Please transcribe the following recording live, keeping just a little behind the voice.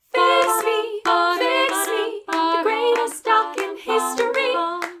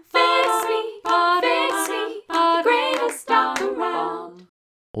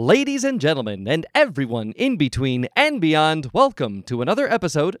Ladies and gentlemen, and everyone in between and beyond, welcome to another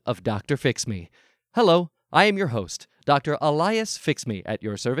episode of Dr. Fix Me. Hello, I am your host, Dr. Elias Fix Me, at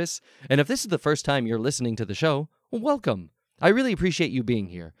your service, and if this is the first time you're listening to the show, welcome. I really appreciate you being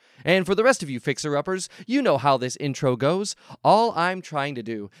here. And for the rest of you fixer-uppers, you know how this intro goes. All I'm trying to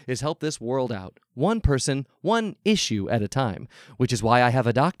do is help this world out, one person, one issue at a time, which is why I have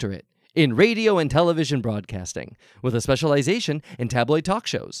a doctorate in radio and television broadcasting, with a specialization in tabloid talk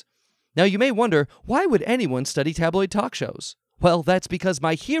shows. Now, you may wonder, why would anyone study tabloid talk shows? Well, that's because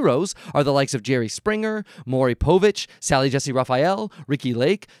my heroes are the likes of Jerry Springer, Maury Povich, Sally Jessy Raphael, Ricky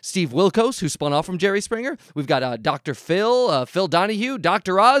Lake, Steve Wilkos, who spun off from Jerry Springer. We've got Dr. Phil, Phil Donahue,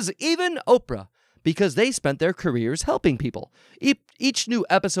 Dr. Oz, even Oprah, because they spent their careers helping people. Each new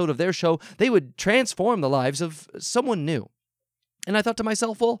episode of their show, they would transform the lives of someone new. And I thought to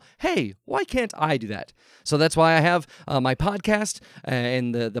myself, well, hey, why can't I do that? So that's why I have my podcast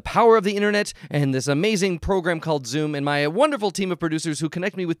and the power of the internet and this amazing program called Zoom and my wonderful team of producers who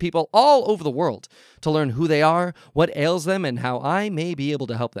connect me with people all over the world to learn who they are, what ails them, and how I may be able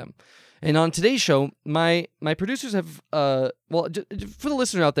to help them. And on today's show, my producers have, for the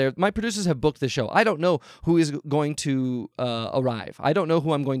listener out there, my producers have booked the show. I don't know who is going to arrive. I don't know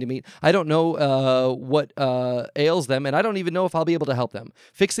who I'm going to meet. I don't know what ails them, and I don't even know if I'll be able to help them.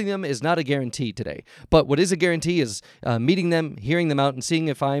 Fixing them is not a guarantee today. But what is a guarantee is meeting them, hearing them out, and seeing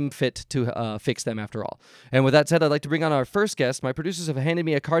if I'm fit to fix them after all. And with that said, I'd like to bring on our first guest. My producers have handed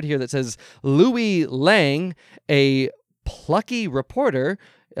me a card here that says Louis Lang, a plucky reporter,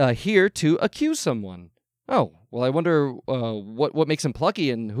 here to accuse someone. Oh, well, I wonder what makes him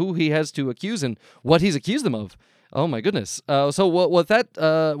plucky and who he has to accuse and what he's accused them of. Oh, my goodness. So with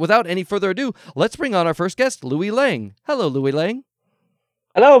that, without any further ado, let's bring on our first guest, Louis Lang. Hello, Louis Lang.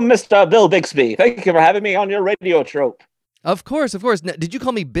 Hello, Mr. Bill Bixby. Thank you for having me on your radio trope. Of course, of course. Now, did you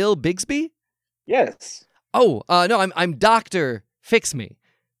call me Bill Bixby? Yes. Oh, no, I'm Dr. Fix Me.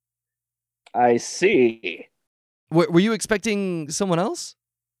 I see. Were you expecting someone else?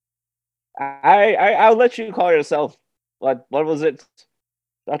 I'll let you call yourself. What was it?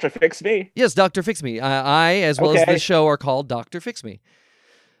 Dr. Fix Me? Yes, Dr. Fix Me. I as well as this show, are called Dr. Fix Me.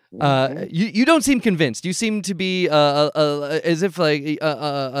 You don't seem convinced. You seem to be as if like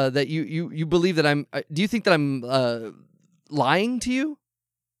that you believe that I'm. Do you think that I'm lying to you?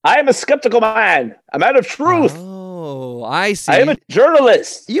 I am a skeptical man. A man of truth. Oh, I see. I am a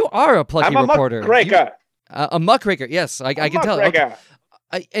journalist. You are a plucky reporter. I'm a muckraker. A muckraker. Yes, I can tell. Okay.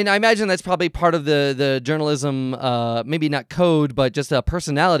 And I imagine that's probably part of the journalism, maybe not code, but just a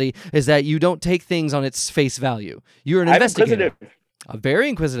personality, is that you don't take things on its face value. You're an investigator. Inquisitive. Very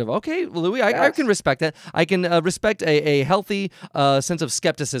inquisitive. Okay, Louis, yes. I can respect that. I can respect a healthy sense of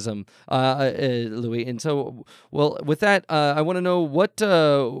skepticism, Louis. And so, well, with that, I want to know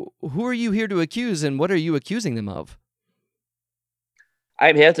who are you here to accuse, and what are you accusing them of?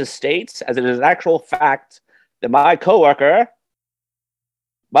 I'm here to state, as it is an actual fact, that my coworker,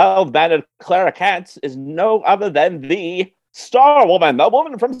 mild-mannered Clara Kent, is no other than the Star Woman, the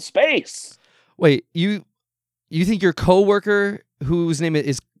woman from space. Wait, you think your coworker, whose name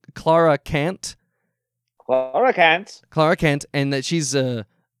is Clara Kent? Clara Kent. Clara Kent, and that she's an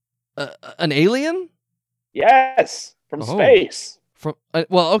alien? Yes, from space.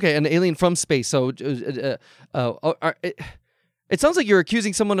 Okay, an alien from space. So, it sounds like you're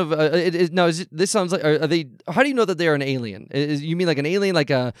accusing someone of. This sounds like. Are they? How do you know that they're an alien? You mean like an alien, like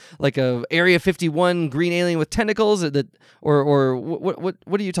a Area 51 green alien with tentacles? Or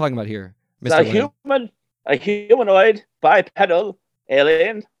what are you talking about here, Mr. Lang? A humanoid bipedal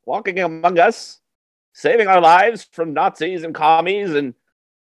alien walking among us, saving our lives from Nazis and commies and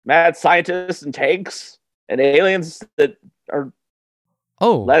mad scientists and tanks and aliens that are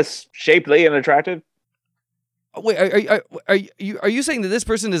less shapely and attractive. Wait, are you saying that this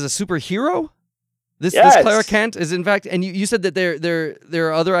person is a superhero? This Clara Kent is in fact, and you said that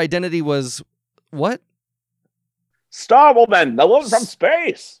their other identity was what? Star Woman, the woman from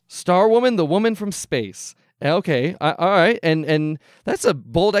space. Star Woman, the woman from space. Okay, all right, and that's a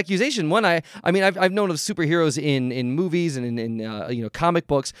bold accusation. One, I mean, I've known of superheroes in movies and in comic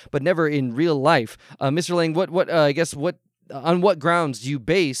books, but never in real life. Mr. Lang, on what grounds do you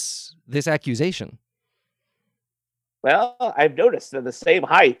base this accusation? Well, I've noticed they're the same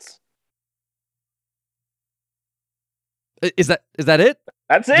height. Is that it?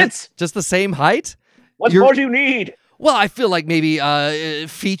 That's it. Just the same height? What more do you need? Well, I feel like maybe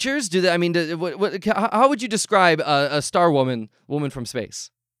features. Do they? I mean, how would you describe a Star Woman from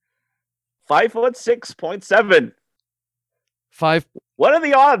space? 5'6.7". What are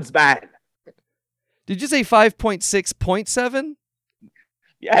the odds, man? Did you say 5.6.7?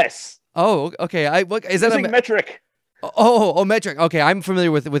 Yes. Oh, okay. Is that Using metric. metric. Okay, I'm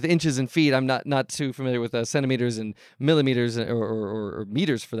familiar with inches and feet. I'm not too familiar with centimeters and millimeters or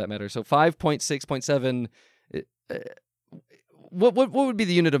meters for that matter. So 5.6.7. Uh, what would be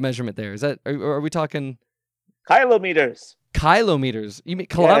the unit of measurement there? Is that are we talking Kilometers. kilometers? You mean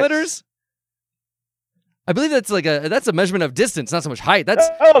kilometers? Yes. I believe that's a measurement of distance, not so much height.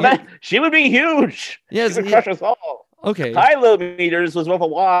 She would be huge. Yes, She would crush us all. okay. Kilometers was with a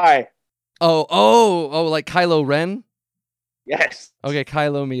Y. Oh, like Kylo Ren. Yes. Okay,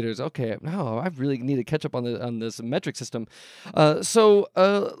 kilometers. Okay, no, I really need to catch up on this metric system.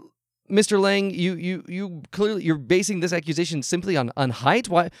 Mr. Lang, you clearly you're basing this accusation simply on height.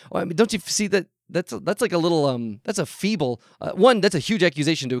 Why? I mean, don't you see that that's like a little that's a feeble that's a huge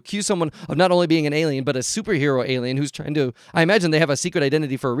accusation to accuse someone of not only being an alien but a superhero alien who's trying to. I imagine they have a secret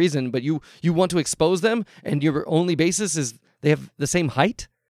identity for a reason, but you want to expose them, and your only basis is they have the same height.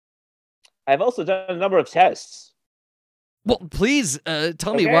 I've also done a number of tests. Well, please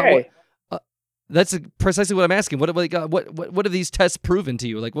tell me what that's precisely what I'm asking. What have these tests proven to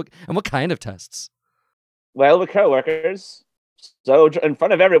you? Like what kind of tests? Well, with coworkers. So in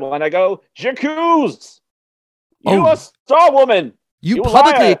front of everyone, I go, "J'accuse! You a star woman! You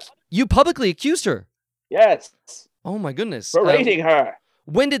liar!" publicly accused her. Yes. Oh my goodness! Berating her.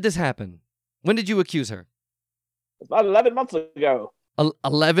 When did this happen? When did you accuse her? About 11 months ago.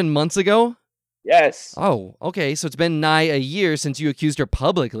 11 months ago? Yes. Oh, okay. So it's been nigh a year since you accused her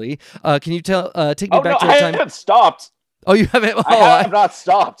publicly. Can you take me back to the I time? haven't stopped. Oh, you haven't. Oh, I have not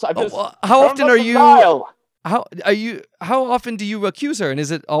stopped. I'm just. How often are you? Trial. How often do you accuse her, and is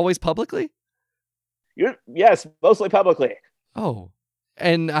it always publicly? Yes, mostly publicly. Oh,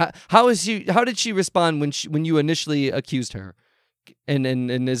 and how did she respond when you initially accused her?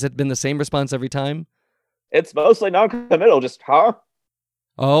 And has it been the same response every time? It's mostly non-committal, just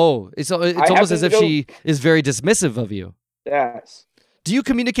Oh, it's almost as if she is very dismissive of you. Yes. Do you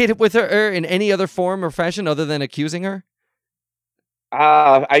communicate with her in any other form or fashion other than accusing her?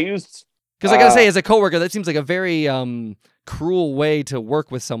 I used. Because I gotta say, as a coworker, that seems like a very cruel way to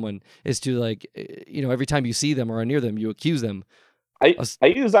work with someone. Is to every time you see them or are near them, you accuse them. I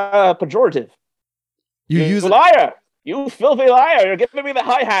use pejorative. You use liar. You filthy liar! You're giving me the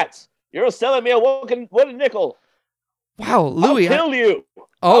hi hats. You're selling me a wooden nickel. Wow, Louis! I'll kill you.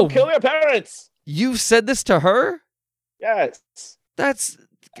 Oh, I'll kill your parents. You've said this to her? Yes. That's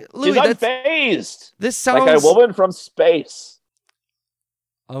Louis. She's unfazed. This sounds like a woman from space.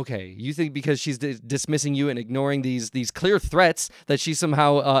 Okay, you think because she's dismissing you and ignoring these clear threats that she's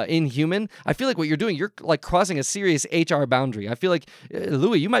somehow inhuman? I feel like what you're doing, you're like crossing a serious HR boundary. I feel like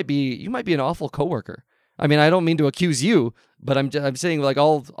Louis, you might be an awful coworker. I mean, I don't mean to accuse you, but I'm saying like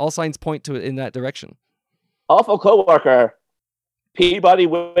all signs point to it in that direction. Awful coworker, Peabody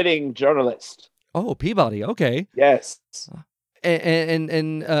winning journalist. Oh, Peabody. Okay. Yes.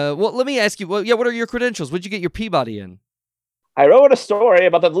 And well, let me ask you. Well, yeah. What are your credentials? What'd you get your Peabody in? I wrote a story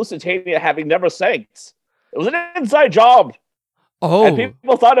about the Lusitania having never sank. It was an inside job. Oh. And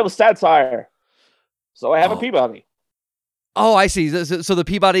people thought it was satire. So I have a Peabody. Oh, I see. So the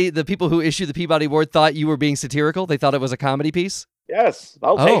Peabody, the people who issued the Peabody Award thought you were being satirical? They thought it was a comedy piece? Yes,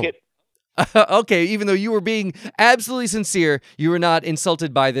 I'll take it. Okay, even though you were being absolutely sincere, you were not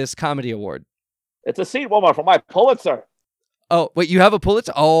insulted by this comedy award. It's a seat warmer for my Pulitzer. Oh, wait, you have a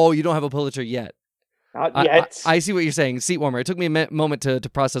Pulitzer? Oh, you don't have a Pulitzer yet. Not yet. I see what you're saying. Seat warmer. It took me a moment to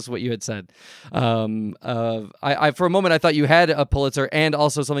process what you had said. I for a moment I thought you had a Pulitzer and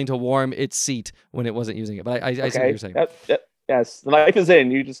also something to warm its seat when it wasn't using it. But I see what you're saying. Yes, the knife is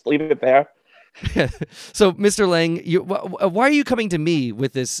in. You just leave it there. So, Mr. Lang, why are you coming to me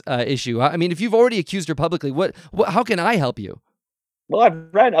with this issue? I mean, if you've already accused her publicly, how can I help you? Well,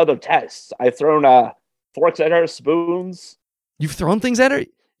 I've ran other tests. I've thrown forks at her, spoons. You've thrown things at her?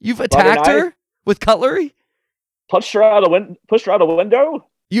 You've attacked her with cutlery? Pushed her out a window?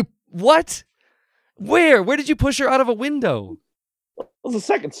 You what? Where? Where did you push her out of a window? It was the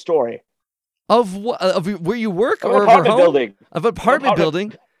second story. Of what? Of where you work or of her home? Building? Of an apartment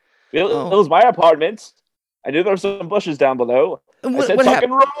building? It was my apartment. I knew there were some bushes down below. I said tuck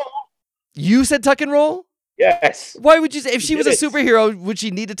and roll. You said tuck and roll? Yes. Why would you say, if she was a superhero, would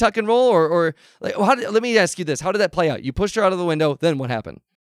she need to tuck and roll? Or like, let me ask you this. How did that play out? You pushed her out of the window. Then what happened?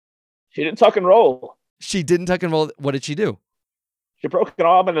 She didn't tuck and roll. She didn't tuck and roll. What did she do? She broke an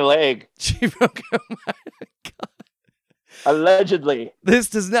arm and a leg. She broke. Oh my God. Allegedly. This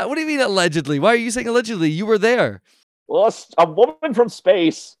does not. What do you mean allegedly? Why are you saying allegedly? You were there. Well, a woman from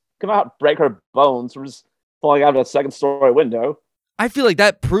space cannot break her bones from just falling out of a second-story window. I feel like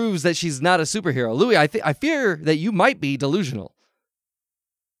that proves that she's not a superhero. Louis, I fear that you might be delusional.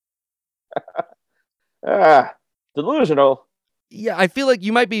 Delusional. Yeah, I feel like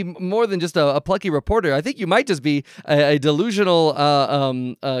you might be more than just a plucky reporter. I think you might just be a delusional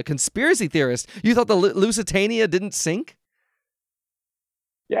conspiracy theorist. You thought the Lusitania didn't sink?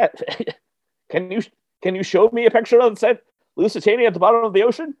 Yeah. Can you show me a picture of said Lusitania at the bottom of the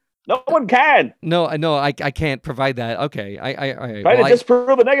ocean? No one can. No, I can't provide that. Okay, Try to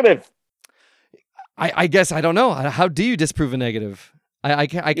disprove a negative. I guess I don't know. How do you disprove a negative? I You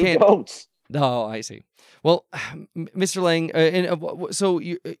can't. don't. No, I see. Well, Mr. Lang, so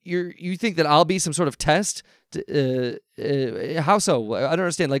you think that I'll be some sort of test? How so? I don't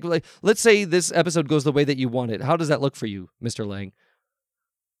understand. Like, let's say this episode goes the way that you want it. How does that look for you, Mr. Lang?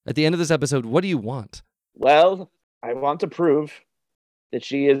 At the end of this episode, what do you want? Well, I want to prove that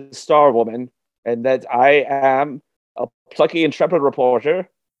she is Star Woman and that I am a plucky, intrepid reporter,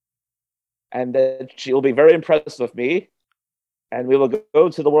 and that she will be very impressed with me. And we will go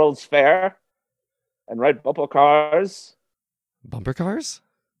to the World's Fair and ride bumper cars. Bumper cars?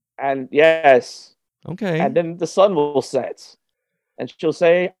 And yes. Okay. And then the sun will set. And she'll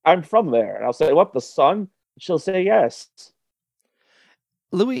say, I'm from there. And I'll say, what, the sun? She'll say, yes.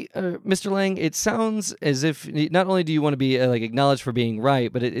 Louis, Mr. Lang, it sounds as if not only do you want to be like acknowledged for being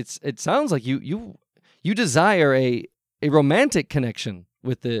right, but it sounds like you desire a romantic connection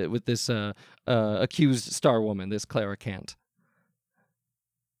with this accused Star Woman, this Clara Kent.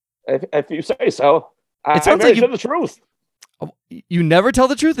 If you say so. It sounds like to the truth. You never tell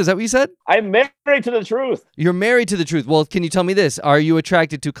the truth? Is that what you said? I'm married to the truth. You're married to the truth. Well, can you tell me this? Are you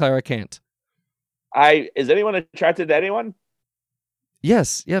attracted to Clara Kent? Is anyone attracted to anyone?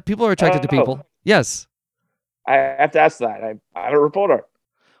 Yes. Yeah, people are attracted to people. Yes. I have to ask that. I'm a reporter.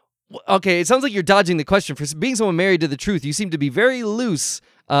 Okay, it sounds like you're dodging the question. For being someone married to the truth, you seem to be very loose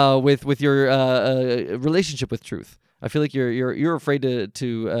with your relationship with truth. I feel like you're afraid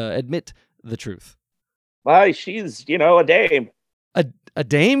to admit the truth. Well, she's a dame. A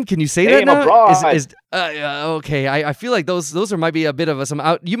dame? Can you say dame that now? Abroad. Okay. I feel like those might be a bit of some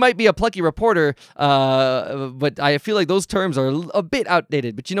out. You might be a plucky reporter, but I feel like those terms are a bit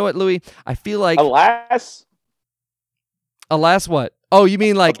outdated. But you know what, Louis? I feel like alas what? Oh, you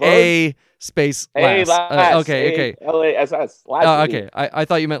mean like a space lass? Okay. LASS. Okay. I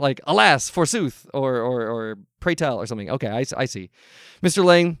thought you meant like alas, forsooth, or pray tell, or something. Okay, I see. Mr.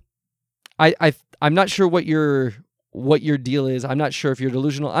 Lang, I'm not sure what your deal is. I'm not sure if you're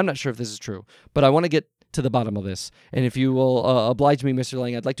delusional. I'm not sure if this is true, but I want to get to the bottom of this. And if you will oblige me, Mr.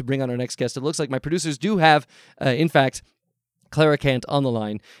 Lang, I'd like to bring on our next guest. It looks like my producers do have, in fact, Clara Kent on the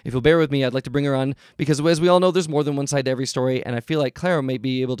line. If you'll bear with me, I'd like to bring her on because, as we all know, there's more than one side to every story, and I feel like Clara may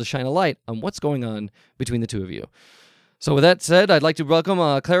be able to shine a light on what's going on between the two of you. So with that said, I'd like to welcome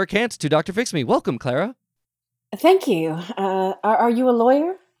Clara Kent to Dr. Fix Me. Welcome, Clara. Thank you. Are you a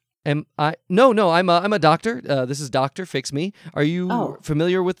lawyer? Am I? No, I'm a doctor. This is Dr. Fix Me. Are you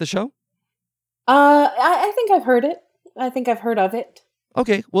familiar with the show? I think I've heard it. I think I've heard of it.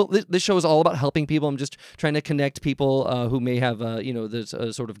 Okay, well, this show is all about helping people. I'm just trying to connect people who may have, there's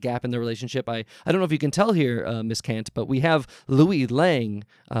a sort of gap in their relationship. I don't know if you can tell here, Miss Kent, but we have Louis Lang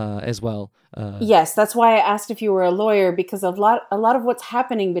as well. Yes, that's why I asked if you were a lawyer, because a lot of what's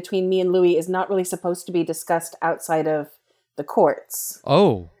happening between me and Louis is not really supposed to be discussed outside of the courts.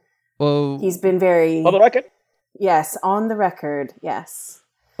 Oh, well, he's been very on the record. Yes, on the record. Yes.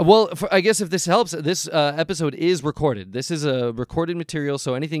 Well, I guess if this helps, this episode is recorded. This is a recorded material,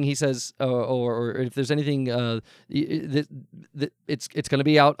 so anything he says, or if there's anything, it's going to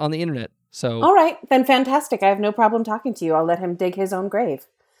be out on the internet. So, all right, then fantastic. I have no problem talking to you. I'll let him dig his own grave.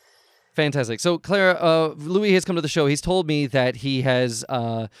 Fantastic. So, Clara, Louis has come to the show. He's told me that he has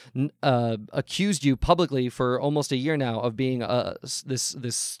accused you publicly for almost a year now of being this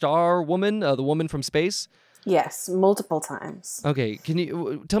Star Woman, the woman from space. Yes, multiple times. Okay, can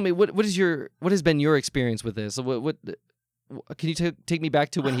you tell me what has been your experience with this? What can you take me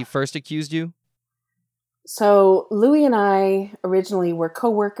back to when he first accused you? So Louis and I originally were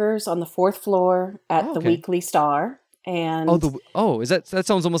co-workers on the 4th floor at the Weekly Star, and is that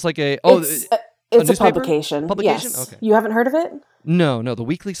sounds almost like a it's a publication. Yes, okay. You haven't heard of it? No, the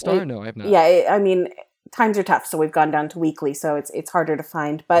Weekly Star. No, I have not. Yeah, I mean, times are tough, so we've gone down to weekly, so it's harder to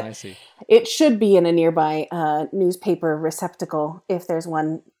find. But I see. It should be in a nearby newspaper receptacle if there's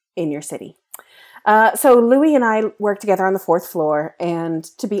one in your city. So Louis and I worked together on the 4th floor, and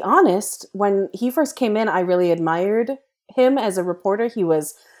to be honest, when he first came in, I really admired him as a reporter. He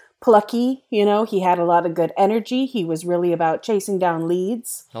was plucky, he had a lot of good energy. He was really about chasing down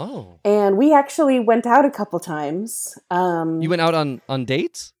leads. Oh. And we actually went out a couple times. You went out on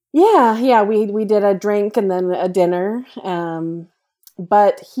dates? Yeah, we did a drink and then a dinner.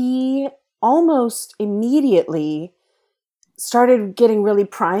 But he almost immediately started getting really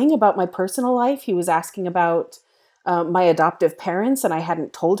prying about my personal life. He was asking about my adoptive parents, and I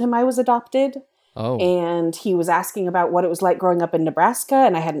hadn't told him I was adopted. Oh. And he was asking about what it was like growing up in Nebraska,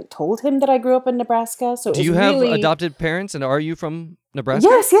 and I hadn't told him that I grew up in Nebraska. So do you have adopted parents, and are you from Nebraska?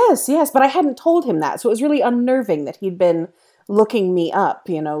 Yes. But I hadn't told him that. So it was really unnerving that he'd been looking me up,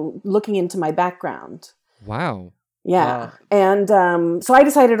 looking into my background. Wow. Yeah. And so I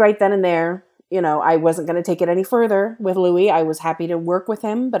decided right then and there, I wasn't going to take it any further with Louis. I was happy to work with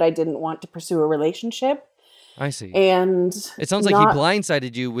him, but I didn't want to pursue a relationship. I see. And it sounds like he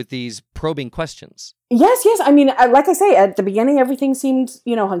blindsided you with these probing questions. Yes. I mean, like I say, at the beginning, everything seemed,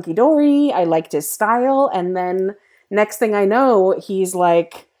 hunky-dory. I liked his style. And then next thing I know, he's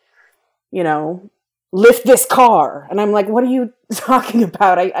like, lift this car. And I'm like, what are you talking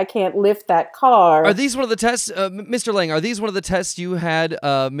about? I can't lift that car. Are these one of the tests, Mr. Lang, are these one of the tests you had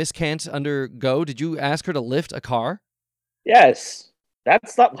Miss Kant undergo? Did you ask her to lift a car? Yes.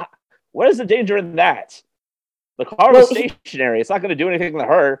 That's not... What is the danger in that? The car was stationary. It's not going to do anything to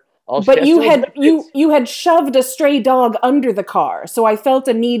her. But you had shoved a stray dog under the car, so I felt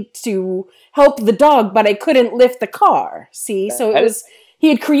a need to help the dog, but I couldn't lift the car. See, so he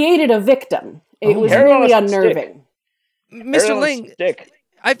had created a victim. It was really unnerving. Mr. Lang,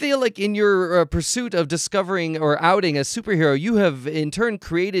 I feel like in your pursuit of discovering or outing a superhero, you have in turn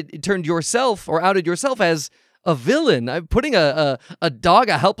turned yourself or outed yourself as a villain. I'm putting a dog,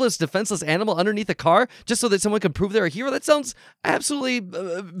 a helpless, defenseless animal underneath a car just so that someone can prove they're a hero. That sounds absolutely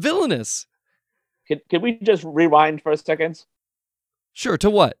villainous. Can we just rewind for a second? Sure.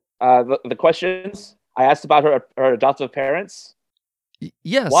 To what? The questions I asked about her adoptive parents.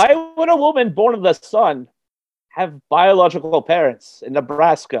 Yes. Why would a woman born of the sun have biological parents in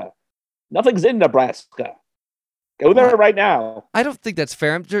Nebraska? Nothing's in Nebraska. Go there right now. I don't think that's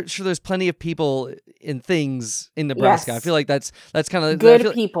fair. I'm sure there's plenty of people and things in Nebraska. Yes. I feel like that's kind of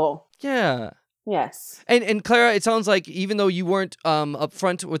good people. Yeah. Yes. And Clara, it sounds like even though you weren't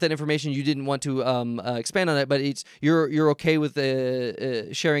upfront with that information, you didn't want to expand on it, but you're okay with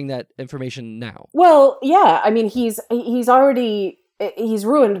sharing that information now. Well, yeah. I mean, he's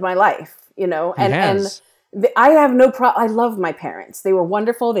ruined my life, and I have no problem. I love my parents. They were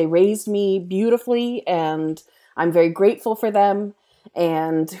wonderful. They raised me beautifully, and I'm very grateful for them,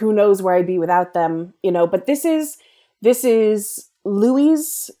 and who knows where I'd be without them, but this is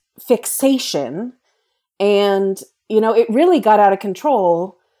Louis' fixation. And, it really got out of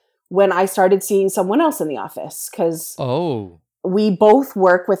control when I started seeing someone else in the office, because we both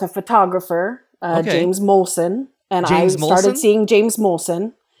work with a photographer, James Molson, and I started seeing James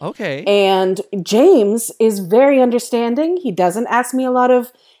Molson. Okay. And James is very understanding. He doesn't ask me a lot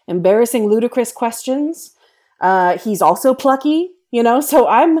of embarrassing, ludicrous questions. He's also plucky, so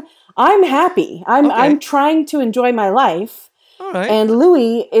I'm happy. I'm trying to enjoy my life. All right. And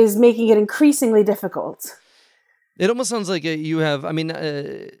Louis is making it increasingly difficult. It almost sounds like you have,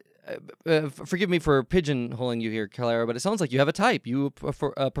 forgive me for pigeonholing you here, Clara, but it sounds like you have a type. You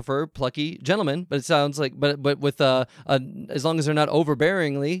prefer plucky gentlemen, but it sounds like, but with as long as they're not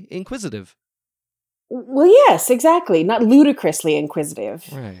overbearingly inquisitive. Well, yes, exactly. Not ludicrously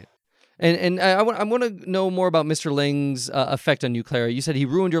inquisitive. Right. And I want to know more about Mr. Lang's effect on you, Clara. You said he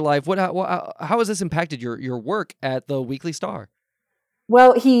ruined your life. How has this impacted your work at the Weekly Star?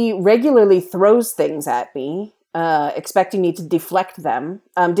 Well, he regularly throws things at me, expecting me to deflect them.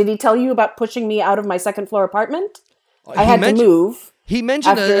 Did he tell you about pushing me out of my second floor apartment? I had to move. He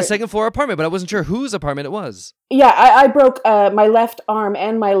mentioned a second floor apartment, but I wasn't sure whose apartment it was. Yeah, I broke my left arm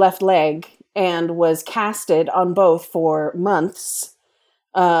and my left leg and was casted on both for months.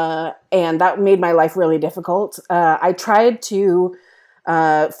 And that made my life really difficult. I tried to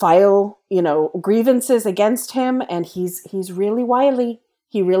file, grievances against him, and he's really wily.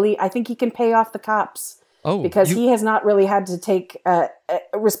 I think he can pay off the cops. Because he has not really had to take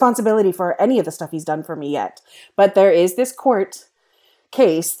responsibility for any of the stuff he's done for me yet. But there is this court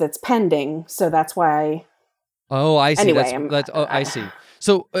case that's pending, so that's why. Oh, I see. Anyway, I see.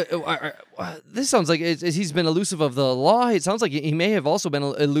 So this sounds like he's been elusive of the law. It sounds like he may have also been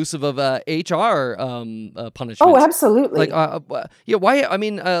elusive of HR punishment. Oh, absolutely. Why? I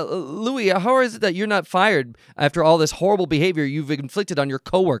mean, Louis, how is it that you're not fired after all this horrible behavior you've inflicted on your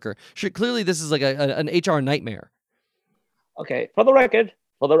coworker? Sure, clearly this is like an HR nightmare. Okay, for the record,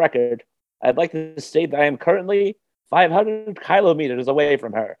 I'd like to state that I am currently 500 kilometers away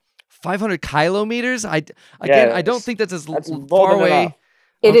from her. 500 kilometers? I don't think that's far away. Enough.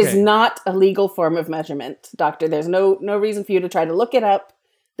 It is not a legal form of measurement, doctor. There's no reason for you to try to look it up.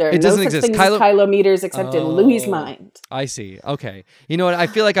 There are It no doesn't such exist. things as kylometers except in Louis's mind. I see. Okay. You know what? I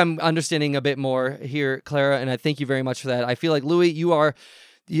feel like I'm understanding a bit more here, Clara, and I thank you very much for that. I feel like Louis, you're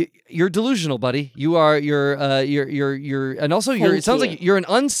delusional, buddy. You're and also it sounds like you're an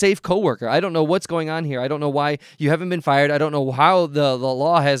unsafe coworker. I don't know what's going on here. I don't know why you haven't been fired. I don't know how the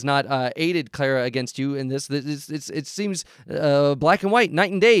law has not aided Clara against you in this. It seems black and white,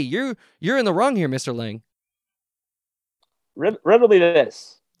 night and day. You're in the wrong here, Mr. Lang. Riddle me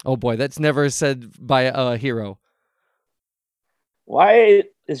this. Oh boy, that's never said by a hero. Why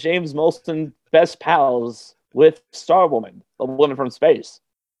is James Molson best pals with Starwoman, the woman from space?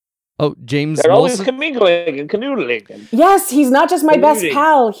 Oh, James They're Molson? always commingling and canoodling. Yes, he's not just my best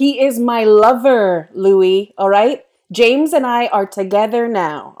pal. He is my lover, Louis. All right? James and I are together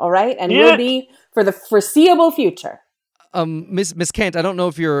now. All right? And will be for the foreseeable future. Miss Kent, I don't know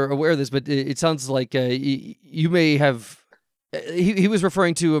if you're aware of this, but it sounds like you may have... He was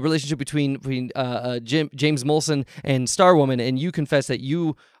referring to a relationship between James Molson and Starwoman, and you confess that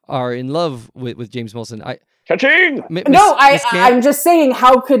you are in love with James Molson. Cha-ching! I'm just saying,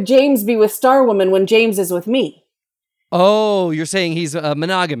 how could James be with Starwoman when James is with me? Oh, you're saying he's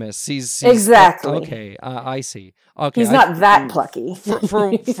monogamous. He's exactly. Okay, I see. Okay, he's not that plucky.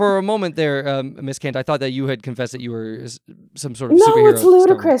 for a moment there, Miss Kent, I thought that you had confessed that you were some sort of superhero. No, it's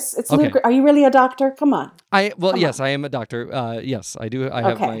ludicrous. It's ludicrous. Are you really a doctor? Come on. Yes, I am a doctor. Yes, I do. I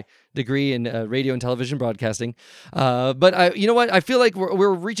have my degree in radio and television broadcasting. But you know what? I feel like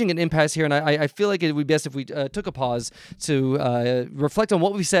we're reaching an impasse here, and I feel like it would be best if we took a pause to reflect on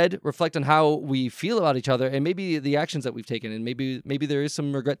what we said, reflect on how we feel about each other, and maybe the actions that we've taken, and maybe there is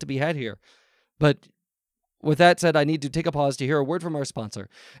some regret to be had here. But with that said, I need to take a pause to hear a word from our sponsor.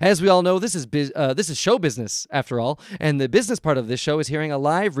 As we all know, this is show business, after all, and the business part of this show is hearing a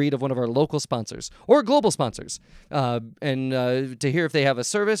live read of one of our local sponsors, or global sponsors, and to hear if they have a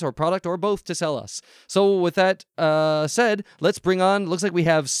service or product or both to sell us. So with that said, let's bring on, looks like we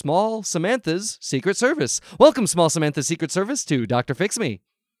have Small Samantha's Secret Service. Welcome, Small Samantha's Secret Service, to Dr. Fix Me.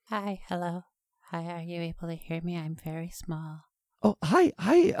 Hi, hello. Hi, are you able to hear me? I'm very small. Oh, hi.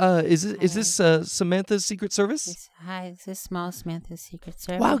 Is this Samantha's Secret Service? This is Small Samantha's Secret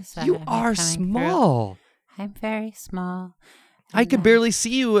Service. Wow, you are small. I'm very small. I can barely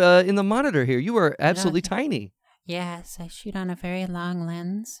see you in the monitor here. You are absolutely tiny. Yes, I shoot on a very long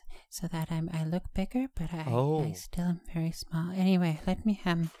lens so that I look bigger, but I still am very small. Anyway, let me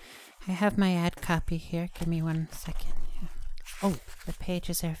I have my ad copy here. Give me 1 second. Oh, the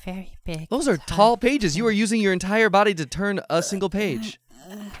pages are very big. Those are tall pages. You are using your entire body to turn a single page.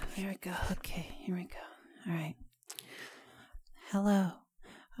 Here we go. Okay, here we go. All right. Hello.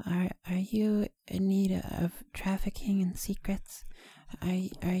 Are you in need of trafficking in secrets? Are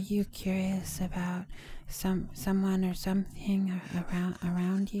you curious about someone or something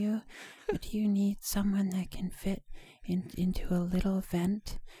around you? Do you need someone that can fit into a little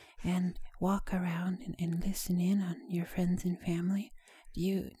vent and walk around and listen in on your friends and family? Do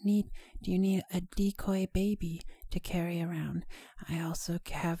you need a decoy baby to carry around? I also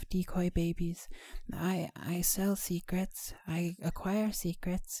have decoy babies. I sell secrets. I acquire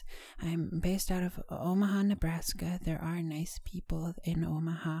secrets. I'm based out of Omaha, Nebraska. There are nice people in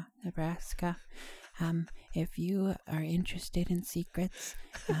Omaha, Nebraska. If you are interested in secrets,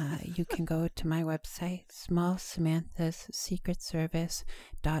 you can go to my website,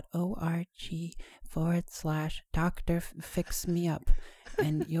 smallsamanthasecretservice.org/Dr. Fix Me Up,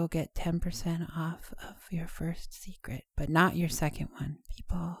 and you'll get 10% off of your first secret, but not your second one.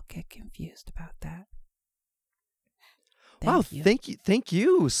 People get confused about that. Thank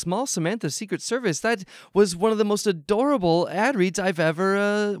you, Small Samantha's Secret Service. That was one of the most adorable ad reads I've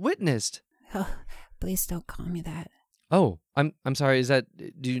ever witnessed. Oh, please don't call me that. Oh, I'm sorry. Is that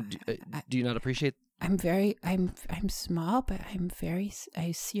do you not appreciate? I'm small, but I'm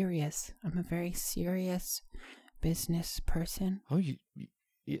serious. I'm a very serious business person. Oh,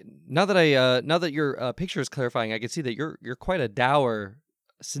 now that your picture is clarifying, I can see that you're quite a dour,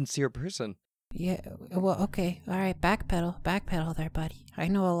 sincere person. Yeah, well, okay, all right, backpedal there, buddy. I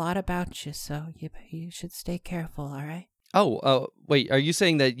know a lot about you, so you should stay careful, all right? Oh, wait, are you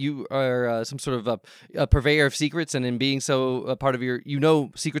saying that you are some sort of a purveyor of secrets, and in being so a part of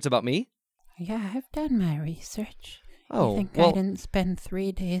secrets about me? Yeah, I've done my research. Oh, you think I didn't spend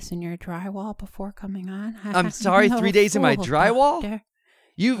 3 days in your drywall before coming on? I'm sorry, 3 days in my drywall? Doctor.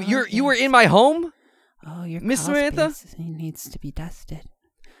 You were in my home? Oh, your Miss Samantha? Needs to be dusted.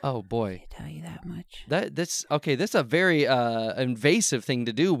 Oh boy! I can tell you that much. That's okay. That's a very invasive thing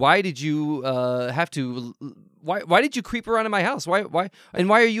to do. Why did you have to? Why did you creep around in my house? Why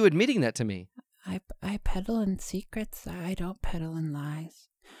are you admitting that to me? I peddle in secrets. I don't peddle in lies.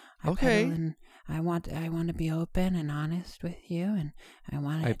 Okay. And I want to be open and honest with you, and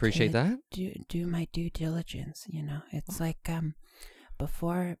I appreciate that. Do my due diligence. It's like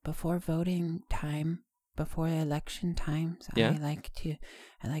before voting time, before election times, Yeah.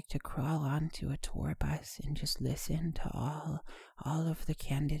 I like to crawl onto a tour bus and just listen to all of the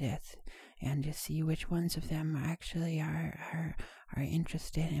candidates and just see which ones of them actually are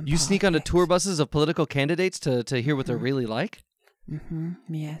interested in. You sneak onto tour buses of political candidates to hear what they're really like?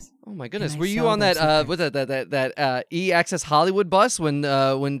 Mm-hmm. Yes. Oh my goodness! And I Were you sell on their that secrets. that E-Access Hollywood bus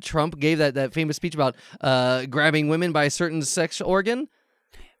when Trump gave that famous speech about grabbing women by a certain sex organ?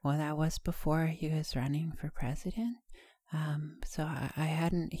 Well, that was before he was running for president. So I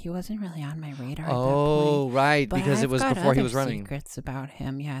hadn't. He wasn't really on my radar at that Oh, point. right, But because it I've was got before he other was running. secrets about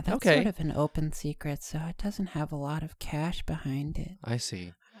him. Yeah, that's Okay. sort of an open secret, so it doesn't have a lot of cash behind it. I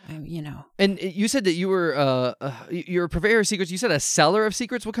see. I. And you said that you're a purveyor of secrets. You said a seller of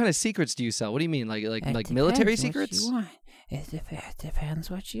secrets. What kind of secrets do you sell? What do you mean? Like It military depends what secrets? you want. It depends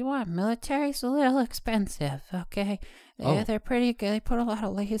what you want. Military's a little expensive, okay? Oh. They're pretty good. They put a lot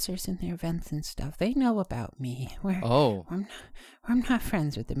of lasers in their vents and stuff. They know about me. Oh. I'm not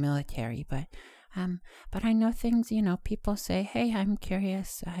friends with the military, but I know things. People say, "Hey, I'm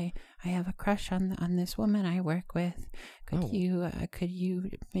curious. I have a crush on this woman I work with. Could you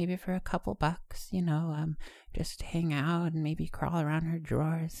maybe for a couple bucks, just hang out and maybe crawl around her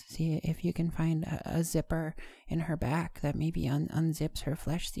drawers, see if you can find a zipper in her back that maybe unzips her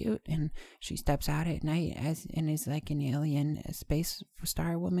flesh suit, and she steps out at night and is like an alien space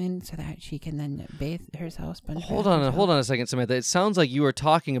star woman, so that she can then bathe herself." Hold on a second, Samantha. It sounds like you were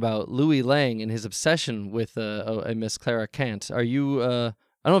talking about Louis Lang and his obsession with a Miss Clara Kent. Are you?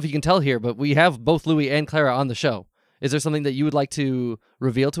 I don't know if you can tell here, but we have both Louis and Clara on the show. Is there something that you would like to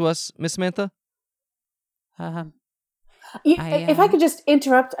reveal to us, Miss Samantha? If I could just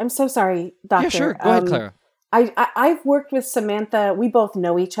interrupt, I'm so sorry, Doctor. Yeah, sure. Go ahead, Clara. I've worked with Samantha. We both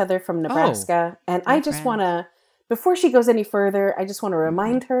know each other from Nebraska. And I just want to, before she goes any further, I just want to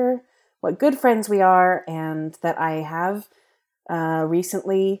remind her what good friends we are and that I have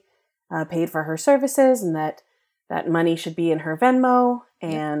recently paid for her services and that money should be in her Venmo.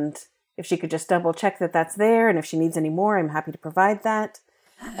 And if she could just double check that that's there, and if she needs any more, I'm happy to provide that.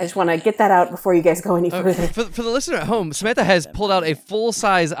 I just want to get that out before you guys go any further. For the listener at home, Samantha has pulled out a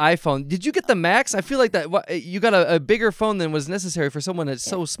full-size iPhone. Did you get the Max? I feel like that you got a bigger phone than was necessary for someone that's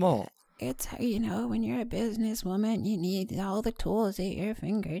so small. It's, when you're a businesswoman, you need all the tools at your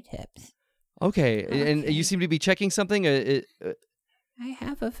fingertips. Okay. And you seem to be checking something. I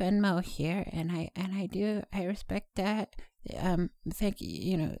have a Venmo here, and I respect that. Thank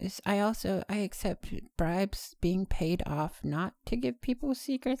you. I accept bribes being paid off not to give people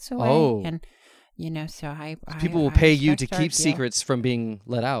secrets away. Oh. And so people will pay you to respect our keep deal. secrets from being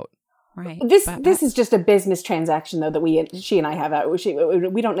let out. Right. This is just a business transaction, though, that she and I have out.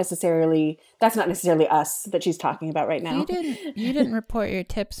 We don't necessarily. That's not necessarily us that she's talking about right now. You didn't report your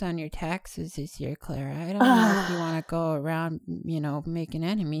tips on your taxes this year, Clara. I don't know if you want to go around, making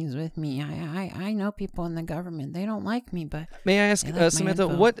enemies with me. I know people in the government. They don't like me, but May I ask, they like my Samantha,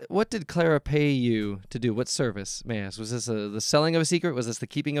 info. what did Clara pay you to do? What service? May I ask? Was this the selling of a secret? Was this the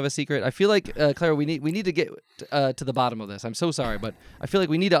keeping of a secret? I feel like Clara, we need to get to the bottom of this. I'm so sorry, but I feel like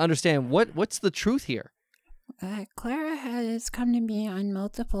we need to understand what's the truth here. Clara has come to me on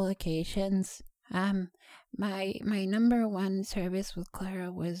multiple occasions. My number one service with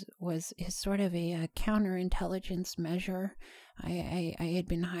Clara is sort of a counterintelligence measure. I had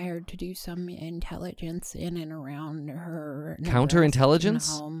been hired to do some intelligence in and around her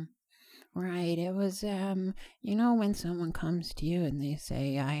Counterintelligence? home. Right. It was when someone comes to you and they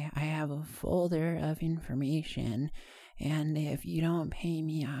say, I have a folder of information, and if you don't pay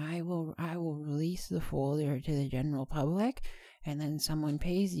me, I will release the folder to the general public. And then someone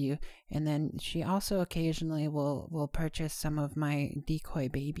pays you, and then she also occasionally will purchase some of my decoy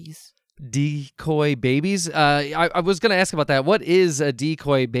babies. Decoy babies? I was going to ask about that. What is a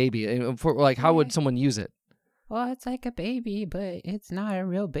decoy baby? And how would someone use it? Well, it's like a baby, but it's not a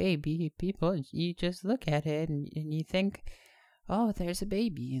real baby. You just look at it and you think, oh, there's a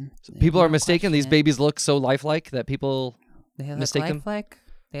baby. And People you are don't mistaken. question These it. babies look so lifelike that people They look mistake them. lifelike.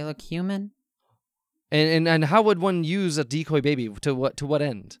 They look human. And how would one use a decoy baby to what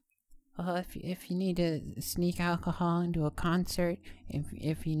end? Well, if you need to sneak alcohol into a concert,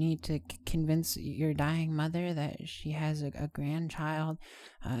 if you need to convince your dying mother that she has a grandchild,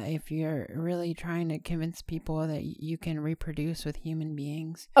 if you're really trying to convince people that you can reproduce with human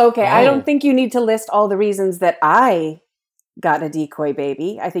beings. Okay, I Oh. don't think you need to list all the reasons that I got a decoy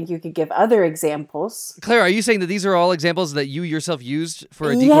baby. I think you could give other examples. Claire, are you saying that these are all examples that you yourself used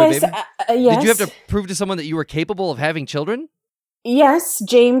for a decoy Yes, baby? yes. Did you have to prove to someone that you were capable of having children? Yes,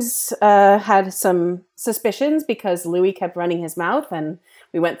 James had some suspicions because Louis kept running his mouth, and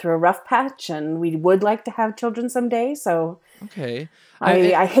we went through a rough patch, and we would like to have children someday. So Okay.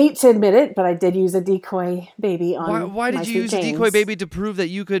 I hate to admit it, but I did use a decoy baby on. Why did my you sweet use James. a decoy baby to prove that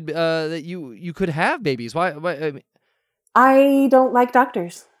you could that you could have babies? Why I mean, I don't like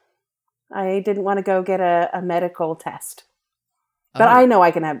doctors. I didn't want to go get a medical test, but I know I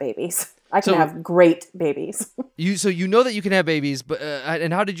can have babies. I can have great babies. So you know that you can have babies, but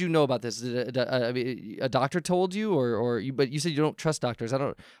and how did you know about this? Did a doctor told you, or you? But you said you don't trust doctors. I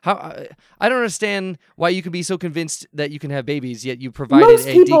don't understand why you can be so convinced that you can have babies, yet you provided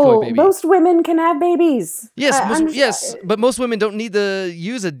a decoy baby. Most women can have babies. Yes, but most women don't need to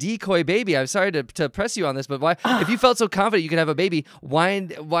use a decoy baby. I'm sorry to press you on this, but why? If you felt so confident you could have a baby, why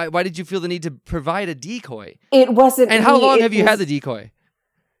did you feel the need to provide a decoy? It wasn't. And how long have you had the decoy?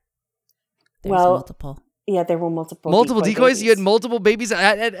 There's multiple. Yeah, there were multiple decoys. babies. You had multiple babies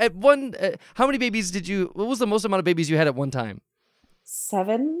at one. How many babies did you? What was the most amount of babies you had at one time?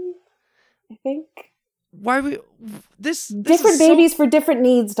 7, I think. Why we this different babies for different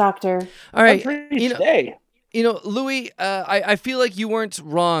needs, doctor? All right, day. Louis, I feel like you weren't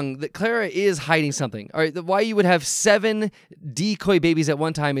wrong. That Clara is hiding something. All right, why you would have 7 decoy babies at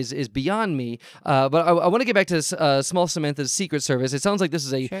one time is beyond me. But I want to get back to Small Samantha's Secret Service. It sounds like this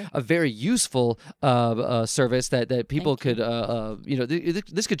is a very useful service that people could,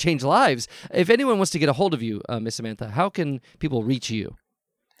 this could change lives. If anyone wants to get a hold of you, Miss Samantha, how can people reach you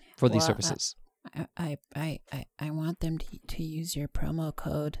for these services? I want them to use your promo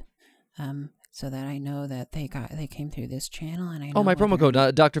code. So that I know that they came through this channel, and I know. Oh, my promo code,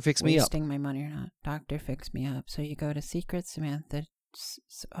 Dr. Fix Me Up. Wasting my money or not, Dr. Fix Me Up. So you go to Secret Samantha.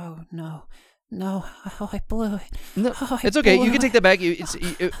 Oh no, oh I blew it. No, it's okay. You can take that back.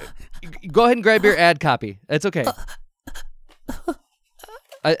 Go ahead and grab your ad copy. It's okay.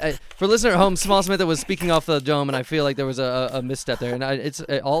 For listener at home, Small Samantha was speaking off the dome, and I feel like there was a misstep there. And it's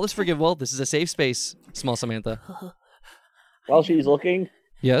all is forgivable. This is a safe space, Small Samantha. While she's looking,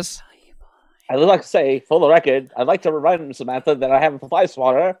 yes. I would like to say, for the record, I'd like to remind Samantha that I have a fly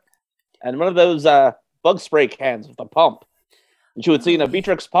swatter and one of those bug spray cans with a pump, which you would see in a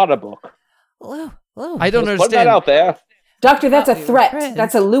Beatrix Potter book. Whoa. I don't understand. Put that out there. Doctor, that's a threat.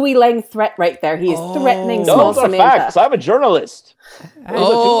 That's a Louis Lang threat right there. He is threatening Small Samantha. Those are facts. I'm a journalist.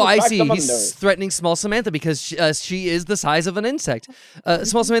 I see. He's threatening Small Samantha because she is the size of an insect.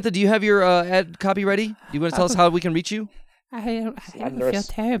 Small Samantha, do you have your ad copy ready? Do you want to tell us how we can reach you? I don't feel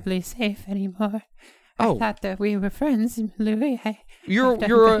terribly safe anymore. Oh. I thought that we were friends, Louis. You're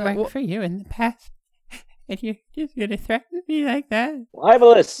work for you in the past, and you're just gonna threaten me like that.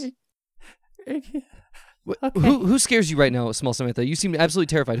 Libelous. Okay. Who scares you right now, Small Samantha? You seem absolutely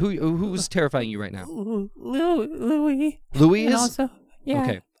terrified. Who's terrifying you right now? Louis. Louis is? Also, yeah.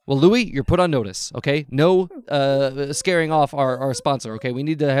 Okay. Well, Louis, you're put on notice, okay? No scaring off our sponsor, okay? We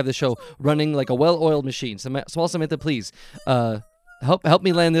need to have the show running like a well-oiled machine. Small Samantha, please, help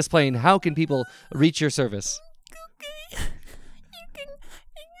me land this plane. How can people reach your service? Okay. You can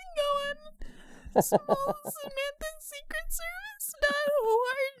go on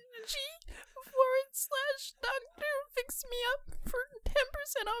smallsamanthaSecretService.org/Dr. for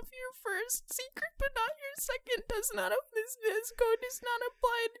 10% off your first secret, but not your second. This code does not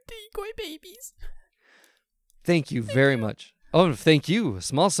apply to decoy babies. Thank you very much. Oh, thank you,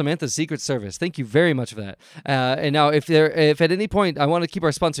 Small Samantha's Secret Service. Thank you very much for that. And now, if at any point, I want to keep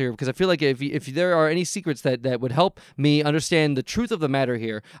our sponsor here because I feel like if there are any secrets that would help me understand the truth of the matter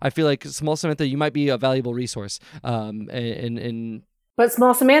here, I feel like Small Samantha, you might be a valuable resource. But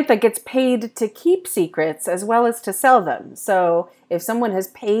Small Samantha gets paid to keep secrets as well as to sell them. So if someone has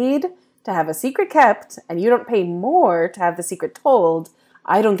paid to have a secret kept and you don't pay more to have the secret told,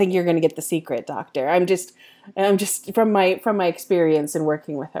 I don't think you're going to get the secret, Doctor. I'm just from my experience in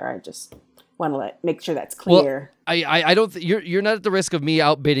working with her, I just want to make sure that's clear. Well, I don't. You're not at the risk of me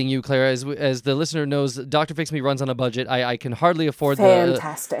outbidding you, Clara. As the listener knows, Dr. Fix Me runs on a budget. I can hardly afford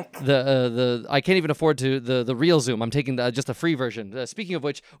fantastic. I can't even afford the real Zoom. I'm taking just a free version. Speaking of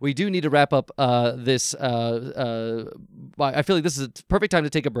which, we do need to wrap up this. I feel like this is a perfect time to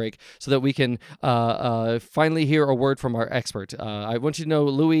take a break so that we can finally hear a word from our expert. I want you to know,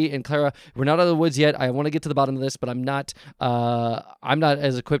 Louis and Clara, we're not out of the woods yet. I want to get to the bottom of this, but I'm not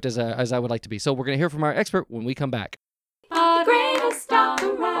as equipped as I would like to be. So we're going to hear from our expert when we come back. The greatest stop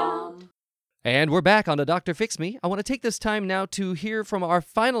around. And we're back on to Dr. Fix Me. I want to take this time now to hear from our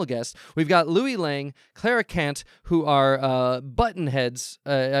final guest. We've got Louis Lang, Clara Kant, who are button heads.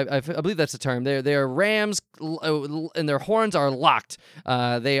 I believe that's the term. They're rams, and their horns are locked.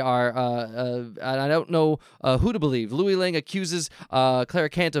 They are, and I don't know who to believe. Louis Lang accuses Clara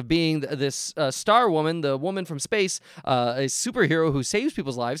Kant of being this star woman, the woman from space, a superhero who saves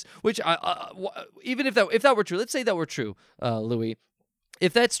people's lives. Which, even if that were true, let's say that were true, Louis.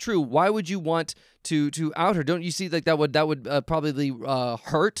 If that's true, why would you want to out her? Don't you see like that would probably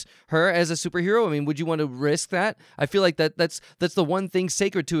hurt her as a superhero? I mean, would you want to risk that? I feel like that's the one thing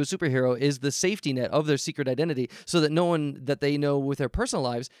sacred to a superhero is the safety net of their secret identity, so that no one that they know with their personal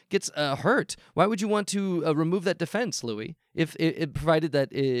lives gets hurt. Why would you want to remove that defense, Louis? If it provided that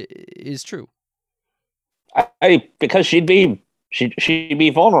is true, Because she'd be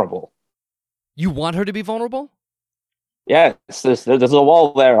vulnerable. You want her to be vulnerable? Yes, there's a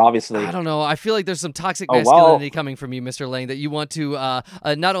wall there, obviously. I don't know. I feel like there's some toxic masculinity coming from you, Mr. Lang, that you want to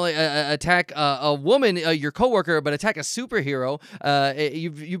not only attack a woman, your coworker, but attack a superhero.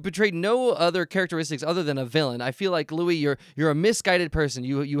 You've betrayed no other characteristics other than a villain. I feel like, Louis, you're a misguided person.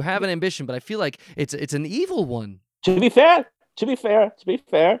 You have an ambition, but I feel like it's an evil one. To be fair.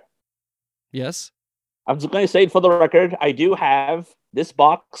 Yes? I'm just going to say it for the record. I do have this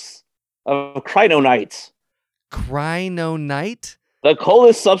box of Crinonite. Crinonite? The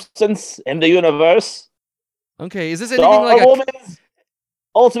coldest substance in the universe. Okay, is this anything like a woman's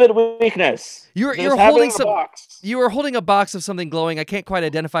ultimate weakness? You're holding some box. You are holding a box of something glowing. I can't quite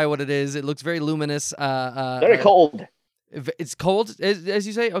identify what it is. It looks very luminous. Very cold. It's cold, as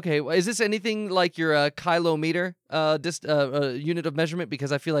you say. Okay, is this anything like your kilometer unit of measurement?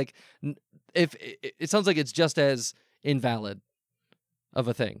 Because I feel like if it sounds like it's just as invalid of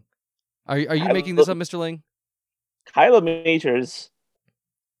a thing. Are you making this up, Mr. Lang? Kilometers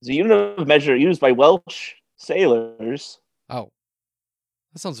is a unit of measure used by Welsh sailors. Oh,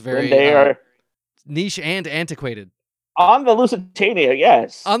 that sounds very they are niche and antiquated. On the Lusitania,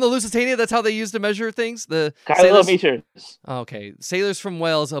 yes. On the Lusitania, that's how they used to measure things? The kilometers. Okay. Sailors from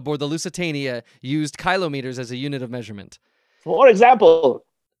Wales aboard the Lusitania used kilometers as a unit of measurement. For example,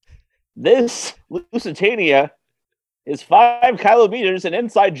 this Lusitania is 5 kilometers an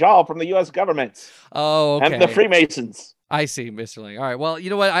inside job from the U.S. government. Oh, okay. And the Freemasons. I see, Mr. Lang. All right. Well,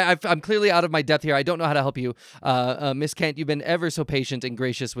 you know what? I'm clearly out of my depth here. I don't know how to help you. Miss Kent, you've been ever so patient and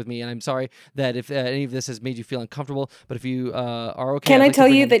gracious with me, and I'm sorry that if any of this has made you feel uncomfortable, but if you are okay... Can I tell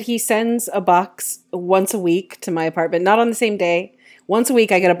you that he sends a box once a week to my apartment? Not on the same day. Once a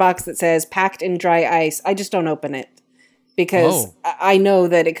week, I get a box that says, packed in dry ice. I just don't open it because I know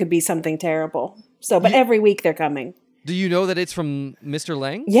that it could be something terrible. So, but every week they're coming. Do you know that it's from Mr.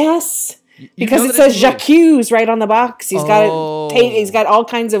 Lang? Yes, because it says J'accuse right on the box. He's got he's got all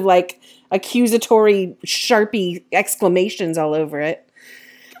kinds of like accusatory Sharpie exclamations all over it.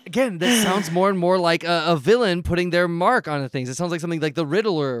 Again, that sounds more and more like a villain putting their mark on things. It sounds like something like the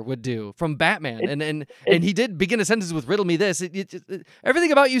Riddler would do from Batman. And he did begin a sentence with "riddle me this."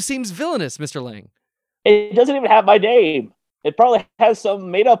 Everything about you seems villainous, Mr. Lang. It doesn't even have my name. It probably has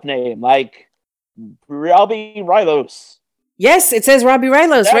some made-up name like Robbie Rylos. Yes, it says Robbie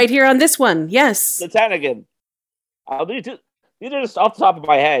Rylos right here on this one. Yes. The Tanagan. These are just off the top of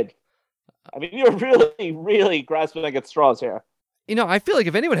my head. I mean, you're really, really grasping at straws here. You know, I feel like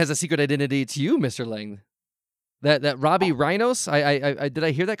if anyone has a secret identity, it's you, Mr. Lang. That Robbie Rylos? I did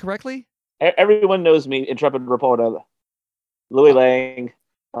I hear that correctly? Everyone knows me, intrepid reporter Louis Lang.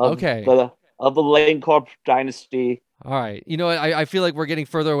 Of the Lang Corp dynasty. All right, you know what? I feel like we're getting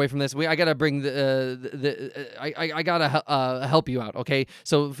further away from this. I gotta bring I gotta help you out. Okay,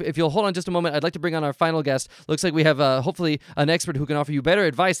 so if you'll hold on just a moment, I'd like to bring on our final guest. Looks like we have hopefully an expert who can offer you better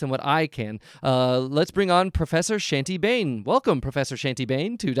advice than what I can. Let's bring on Professor Shanty Bain. Welcome, Professor Shanty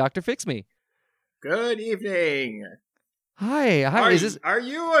Bain, to Dr. Fix Me. Good evening. Hi. Are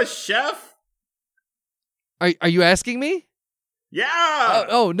you a chef? Are you asking me? Yeah.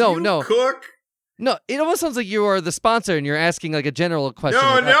 No. Cook. No, it almost sounds like you are the sponsor and you're asking like a general question.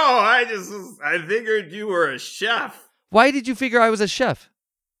 No, I figured you were a chef. Why did you figure I was a chef?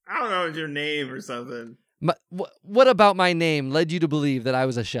 I don't know, it's your name or something. What about my name led you to believe that I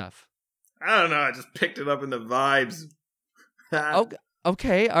was a chef? I don't know, I just picked it up in the vibes.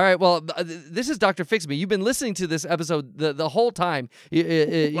 Okay, all right. Well, this is Dr. Fix Me. You've been listening to this episode the whole time.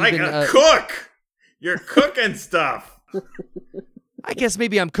 Like a cook! You're cooking stuff! I guess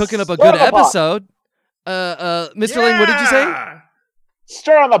maybe I'm cooking up a good episode. Mr. Lang, what did you say?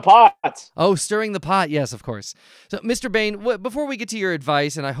 Stir on the pot. Oh, stirring the pot. Yes, of course. So, Mr. Bain, before we get to your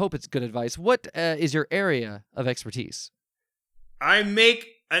advice, and I hope it's good advice, what is your area of expertise? I make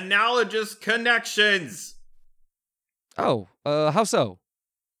analogous connections. Oh, how so?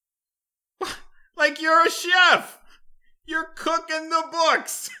 Like you're a chef. You're cooking the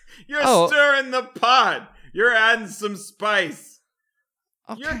books. You're Oh. stirring the pot. You're adding some spice.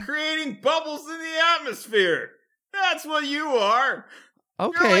 Okay. You're creating bubbles in the atmosphere. That's what you are.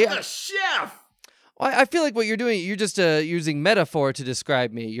 Okay. You're like a chef. I feel like what you're doing, you're just using metaphor to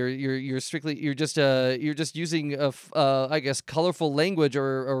describe me. You're just using I guess colorful language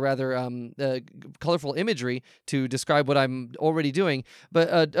or rather colorful imagery to describe what I'm already doing.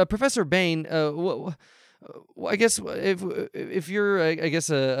 But Professor Bain, I guess if you're I guess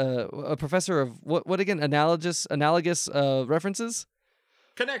a professor of what again, analogous references,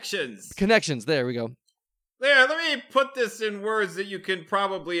 Connections. There we go. There, let me put this in words that you can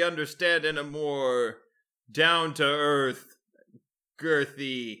probably understand in a more down-to-earth,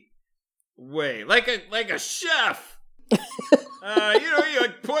 girthy way. Like a chef. It's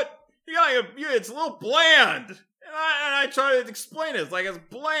a little bland. And I try to explain it. It's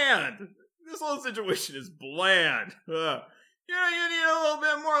bland. This whole situation is bland. You need a little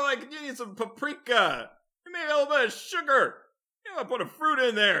bit more, you need some paprika. Maybe a little bit of sugar. You put a fruit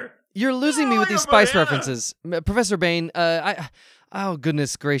in there. You're losing me with these spice references, Professor Bain. Oh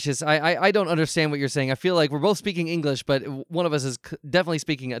goodness gracious! I don't understand what you're saying. I feel like we're both speaking English, but one of us is definitely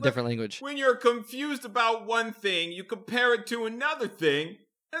speaking a different language. When you're confused about one thing, you compare it to another thing,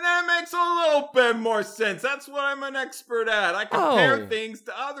 and then it makes a little bit more sense. That's what I'm an expert at. I compare things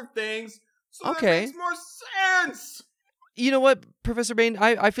to other things, so that makes more sense. You know what, Professor Bain?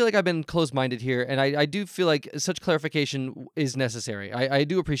 I feel like I've been closed-minded here, and I do feel like such clarification is necessary. I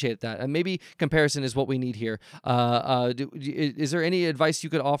do appreciate that. And maybe comparison is what we need here. Is there any advice you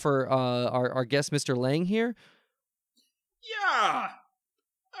could offer our guest, Mr. Lang, here? Yeah.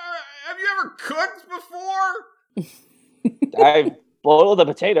 Have you ever cooked before? I boiled a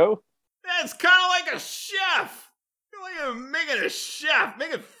potato. That's kind of like a chef. You're like making a chef,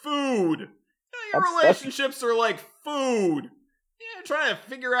 making food. Your relationships are like food. You're trying to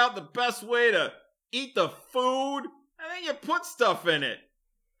figure out the best way to eat the food, and then you put stuff in it.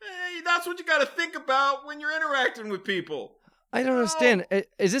 That's what you got to think about when you're interacting with people. I don't understand.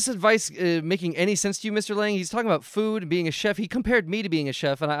 Is this advice making any sense to you, Mr. Lang? He's talking about food and being a chef. He compared me to being a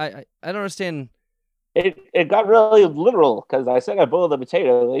chef, and I don't understand. It got really literal because I said I boiled a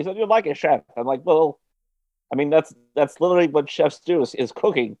potato. He said, "You're like a chef." I'm like, well, I mean that's literally what chefs do is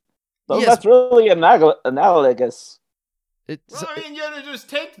cooking. So yes. That's really analogous. You just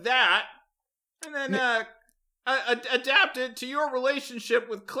take that and then adapt it to your relationship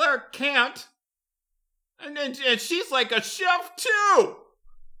with Claire Kent, and she's like a chef too.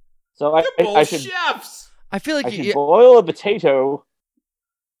 So I should chefs. I feel like I should boil a potato.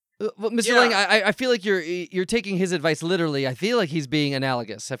 Well, Mr. Lang, I feel like you're taking his advice literally. I feel like he's being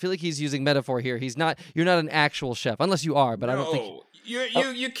analogous. I feel like he's using metaphor here. You're not an actual chef, unless you are. But no. I don't think.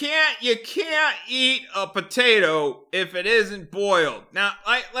 You can't eat a potato if it isn't boiled. Now,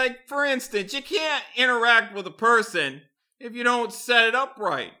 like for instance, you can't interact with a person if you don't set it up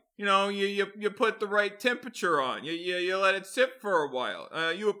right. You put the right temperature on. You let it sit for a while.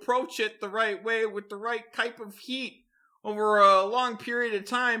 You approach it the right way with the right type of heat over a long period of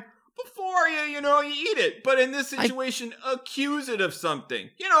time before you eat it. But in this situation, accuse it of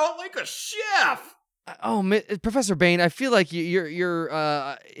something. Like a chef. Professor Bain, I feel like you're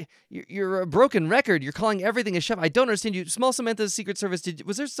a broken record. You're calling everything a chef. I don't understand you. Small Samantha's Secret Service.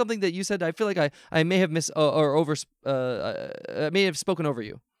 Was there something that you said? I feel like I may have I may have spoken over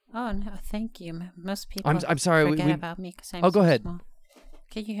you. Oh no, thank you. Most people I'm sorry. forget about me because I'm go ahead. Small.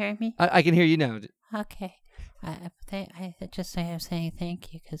 Can you hear me? I can hear you now. Okay. I am saying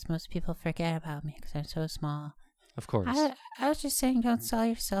thank you because most people forget about me because I'm so small. Of course. I was just saying, don't sell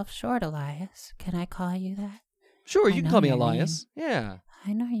yourself short, Elias. Can I call you that? Sure, you can call me Elias. Name. Yeah.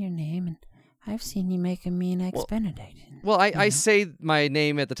 I know your name, and I've seen you make a mean Eggs Benedict. Well, I say my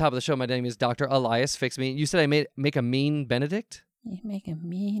name at the top of the show. My name is Dr. Elias Fix Me. You said I make a mean Benedict? You make a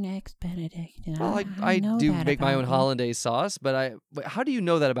mean Eggs Benedict. Well, I do make my own hollandaise sauce, but how do you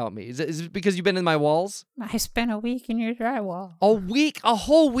know that about me? Is it because you've been in my walls? I spent a week in your drywall. A week? A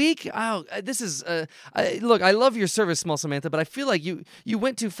whole week? Oh, this is look, I love your service, Small Samantha, but I feel like you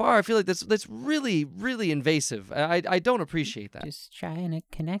went too far. I feel like that's really, really invasive. I don't appreciate that. Just trying to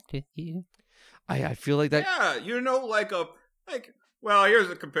connect with you. I feel like that. Yeah, well, here's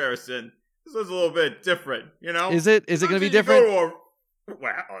a comparison. This is a little bit different, Is it going to be different? Well,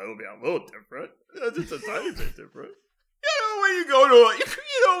 it'll be a little different. Just a tiny bit different. When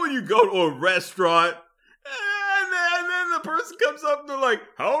you go to a restaurant, and then the person comes up and they're like,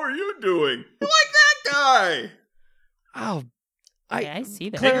 "How are you doing?" You're like that guy. Oh, I see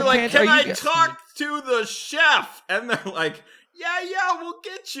that. And you're like, Kent, can are I you- talk to the chef? And they're like, yeah, we'll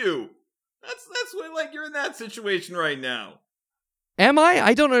get you. That's what, like, you're in that situation right now. Am I?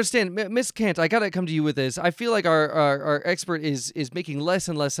 I don't understand. Miss Kent, I gotta come to you with this. I feel like our expert is making less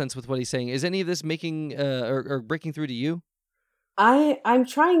and less sense with what he's saying. Is any of this making or breaking through to you? I'm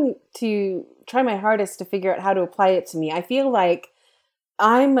trying my hardest to figure out how to apply it to me. I feel like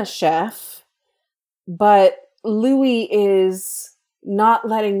I'm a chef, but Louis is not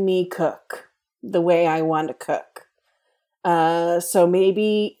letting me cook the way I want to cook. So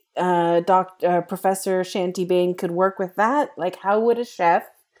maybe Professor Shantybane could work with that. Like, how would a chef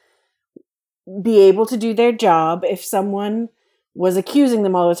be able to do their job if someone was accusing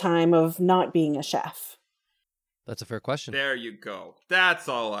them all the time of not being a chef? That's a fair question. There you go. That's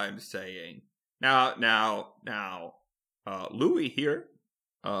all I'm saying. Now, Louis here.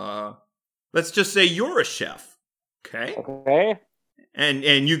 Let's just say you're a chef, okay? Okay.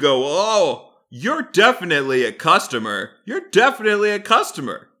 And you go, oh, you're definitely a customer. You're a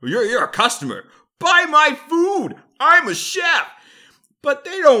customer. Buy my food. I'm a chef. But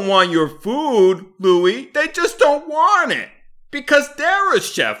they don't want your food, Louis. They just don't want it. Because they're a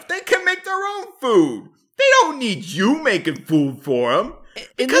chef. They can make their own food. They don't need you making food for them.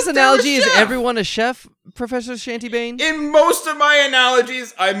 In this analogy, is everyone a chef, Professor Shantybane? In most of my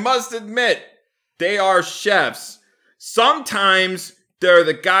analogies, I must admit, they are chefs. Sometimes they're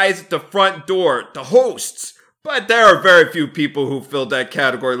the guys at the front door, the hosts. But there are very few people who fill that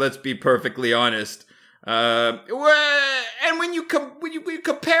category, let's be perfectly honest. And when you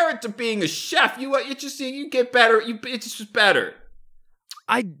compare it to being a chef, you get better. It's just better.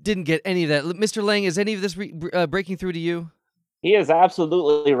 I didn't get any of that. Mr. Lang, is any of this breaking through to you? He is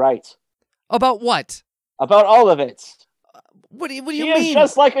absolutely right. About what? About all of it. What do you She mean? is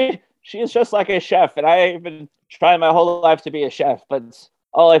just like a chef, and I've been trying my whole life to be a chef, but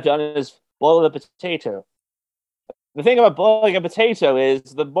all I've done is boil a potato. The thing about boiling a potato is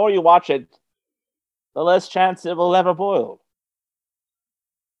the more you watch it, the less chance it will ever boil.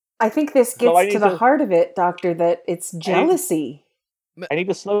 I think this So I gets need to the to- heart of it, Doctor, that it's jealousy. I need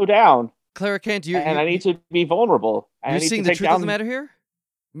to slow down, Clara Kent, and I need to be vulnerable. And I You're need seeing to the take truth down, of the matter here?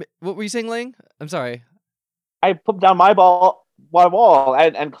 What were you saying, Lang? I'm sorry. I put down my wall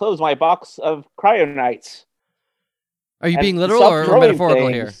and close my box of cryonites. Are you And being literal stop or throwing metaphorical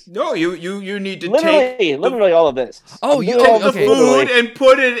things. here? No, you need to take Literally all of this. Oh, I'm you- doing all the this okay. literally. food and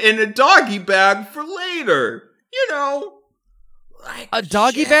put it in a doggy bag for later. You know, like A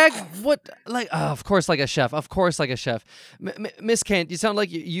doggy chef. bag? What? Like, of course, like a chef. Of course, like a chef. Miss Kent, you sound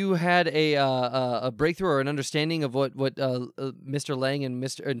like you had a breakthrough or an understanding of what Mr. Lang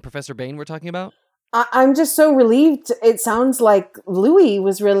and Professor Bane were talking about. I'm just so relieved. It sounds like Louis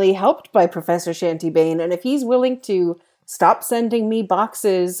was really helped by Professor Shantybane, and if he's willing to stop sending me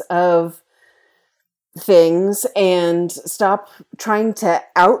boxes of things and stop trying to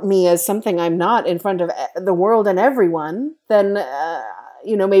out me as something I'm not in front of the world and everyone, then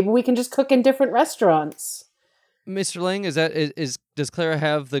maybe we can just cook in different restaurants. Mr. Lang, does Clara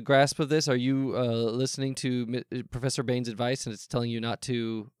have the grasp of this? Are you listening to Professor Bane's advice and it's telling you not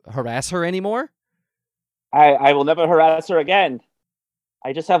to harass her anymore? I will never harass her again.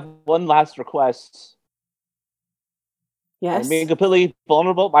 I just have one last request. Yes. I'm being completely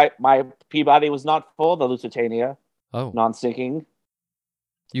vulnerable. My Peabody was not for the Lusitania Oh, non-sinking.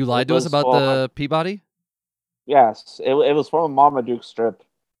 you lied to us was about for- the Peabody? Yes, it was from a Marmaduke strip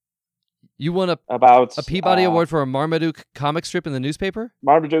You won about a Peabody Award for a Marmaduke comic strip in the newspaper?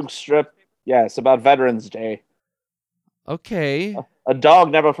 Marmaduke strip. Yes, about Veterans Day. Okay. A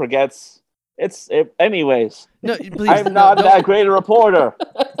dog never forgets. Anyways. No, please. I'm not don't- that great a reporter,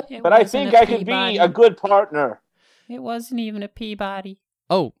 It but I wasn't think a I could be Peabody. a good partner. It wasn't even a Peabody.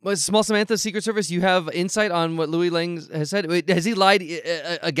 Oh, Small Samantha, Secret Service, you have insight on what Louis Lang has said? Wait, has he lied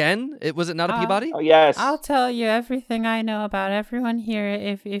again? Was it not a Peabody? Oh yes. I'll tell you everything I know about everyone here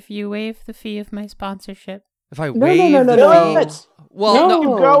if you waive the fee of my sponsorship. If I No, waive no, the no, fee- no. it. Well, No. no.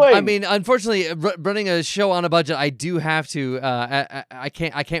 Keep going. I mean, unfortunately, running a show on a budget, I do have to. I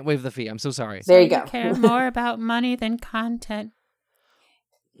can't waive the fee. I'm so sorry. There So you go. care more about money than content.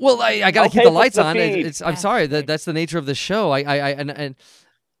 Well, I got to I'll keep pay the for lights the on. fee. I'm sorry that's the nature of the show.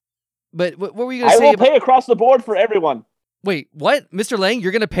 But what were you going I to say? will pay across the board for everyone. Wait, what, Mr. Lang?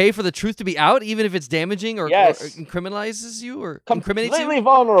 You're going to pay for the truth to be out, even if it's damaging or Yes. criminalizes you or incriminates Completely you?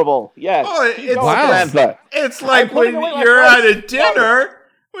 vulnerable. Yes. Oh, Keep it's- going, Wow. Samantha. It's like I'm when putting away my you're at a friends. dinner.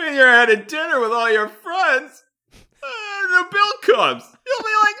 When you're at a dinner with all your friends, the bill comes. You'll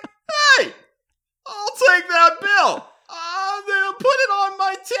be like, "Hey, I'll take that bill. Then I'll put it on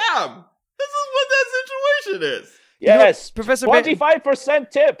my tab." This is what that situation is. Yes, Professor 25%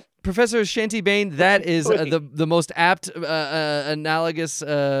 tip. Professor Shanty Bane, that is the most apt analogous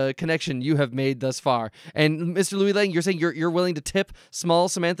connection you have made thus far. And Mr. Louis Lang, you're saying you're willing to tip small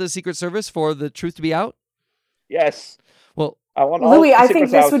Samantha's Secret Service for the truth to be out? Yes. Well, I want Louis, I think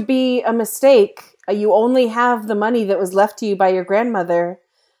secrets this out. would be a mistake. You only have the money that was left to you by your grandmother.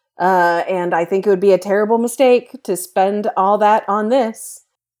 And I think it would be a terrible mistake to spend all that on this.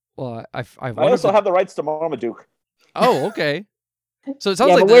 well, I I wonder also if have the rights to Marmaduke. Oh, okay. So it sounds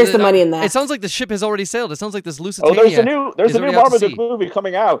Yeah, like but where's the money in that? It sounds like the ship has already sailed. It sounds like this Oh, Lusitania. there's is a new already out to Marmaduke sea. movie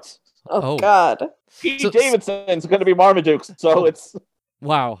coming out. Oh, Oh. God. Pete So- Davidson's going to be Marmaduke, so it's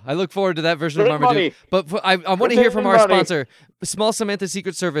Wow, I look forward to that version of Good Marmaduke. money. But I want to hear from our Good money. sponsor, Small Samantha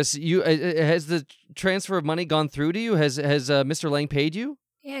Secret Service. You has the transfer of money gone through to you? Has Mr. Lang paid you?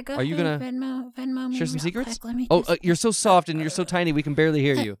 Yeah, go Are you ahead. gonna Venmo me share some real secrets? quick. Let me Oh, just- you're so soft and you're so tiny we can barely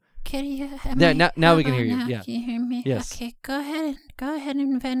hear you. Kitty, Yeah, now we can hear you, Now. yeah. Can you hear me? Yes. Okay, go ahead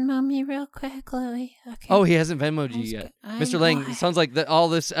and Venmo me real quick, Louie. Okay. Oh, he hasn't Venmoed you That's yet. good. I Mr. know, Lang, I- it sounds like all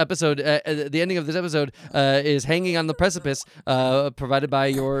this episode, the ending of this episode, is hanging on the precipice, provided by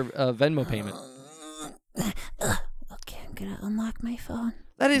your Venmo payment. Okay, I'm gonna unlock my phone.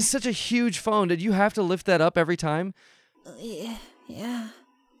 That is such a huge phone. Did you have to lift that up every time? Yeah.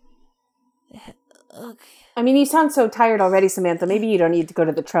 Okay. I mean, you sound so tired already, Samantha. Maybe you don't need to go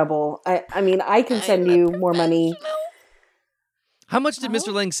to the trouble. I mean, I can send you more money. How much did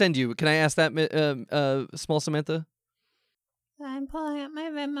Mr. Lang send you? Can I ask that, Small Samantha? I'm pulling up my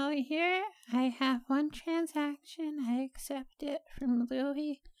Venmo here. I have one transaction. I accept it from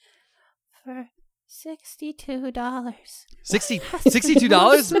Louie for $62.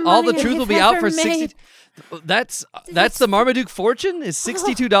 $62? The All the money truth will I've be out for ever 60. made. That's the Marmaduke fortune is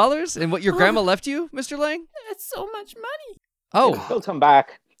 $62 and what your grandma left you, Mr. Lang? That's so much money. Oh, he'll come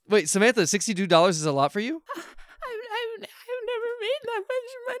back. wait, Samantha, $62 is a lot for you? I've never made that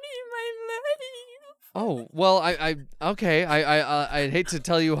much money in my life. Oh, well, I'd hate to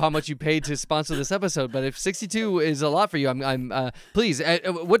tell you how much you paid to sponsor this episode, but if 62 is a lot for you, please,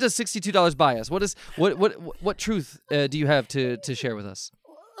 what does $62 buy us? What truth do you have to share with us?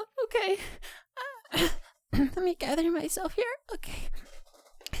 Okay. Let me gather myself here. Okay.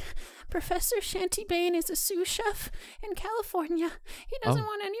 Professor Shanty Bane is a sous chef in California. He doesn't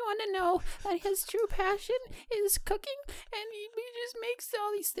want anyone to know that his true passion is cooking, and he just makes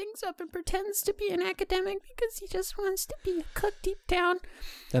all these things up and pretends to be an academic because he just wants to be a cook deep down.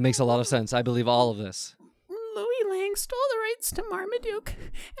 That makes a lot of sense. I believe all of this. Louis Lang stole the rights to Marmaduke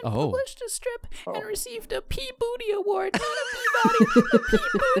and Oh. published a strip and received a P-Booty award, not a Peabody, a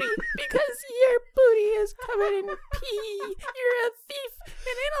P-Booty, because your booty is covered in pee. You're a thief,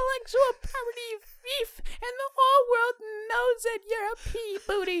 an intellectual property thief, and the whole world knows that you're a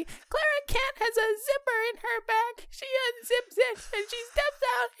P-Booty. Clara Kent has a zipper in her bag. She unzips it, and she steps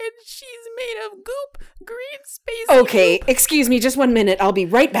out, and she's made of goop, green space. Okay, excuse me, just 1 minute. I'll be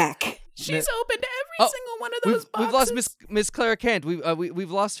right back. She's opened every single one of those boxes. We've lost Miss Clara Kent. We've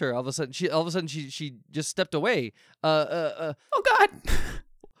lost her. All of a sudden, she just stepped away. Oh God!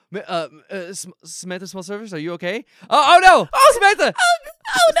 Samantha Small Service, are you okay? Oh no! Oh, Samantha!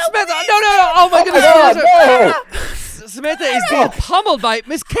 Oh no! Samantha! No! Oh my goodness! God, Samantha is being pummeled by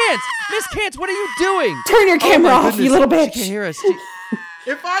Miss Kent. Miss Kent, what are you doing? Turn your camera off, you little She bitch. can't hear us.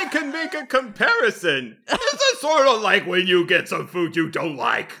 If I can make a comparison, this is sort of like when you get some food you don't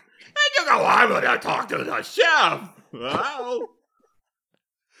like. And you go, I'm gonna talk to the chef. Well,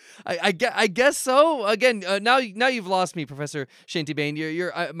 I guess so. Again, now you've lost me, Professor Shanty Bane.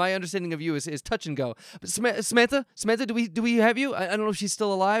 You're my understanding of you is touch and go. But Samantha, do we have you? I don't know if she's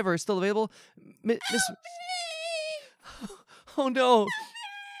still alive or still available. Miss. Oh no.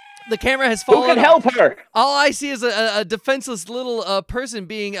 The camera has who fallen. can help her? All I see is a defenseless little person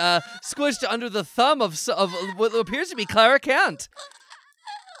being squished under the thumb of what appears to be Clara Kent.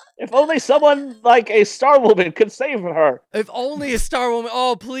 If only someone like a Star Woman could save her. If only a Star Woman.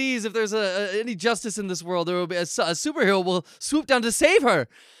 Oh, please! If there's any justice in this world, there will be a superhero will swoop down to save her.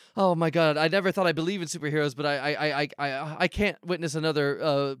 Oh my God! I never thought I'd believe in superheroes, but I can't witness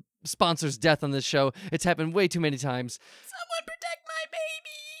another sponsor's death on this show. It's happened way too many times. Someone protect my baby!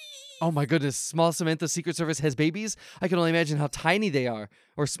 Oh my goodness! Small Samantha Secret Service has babies. I can only imagine how tiny they are,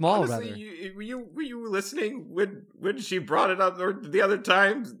 or small rather. honestly, were you listening when she brought it up or the other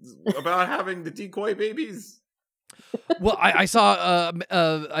times about having the decoy babies? Well, I saw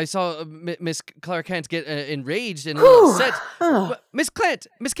Miss Clara Kent get enraged and Whew. upset. Miss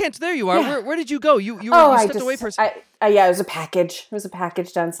Kent, there you are. Yeah. Where did you go? You I stepped away for a yeah, it was a package. It was a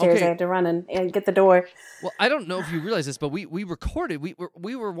package downstairs. Okay. I had to run and get the door. Well, I don't know if you realize this, but we recorded.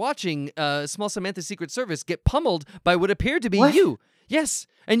 We were watching Small Samantha's Secret Service get pummeled by what appeared to be What? you. Yes,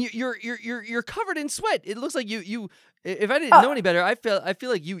 and you're covered in sweat. It looks like you. If I didn't know any better, I feel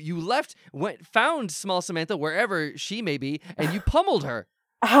like you found Small Samantha wherever she may be, and you pummeled her.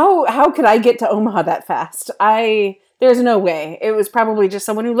 How could I get to Omaha that fast? There's no way. It was probably just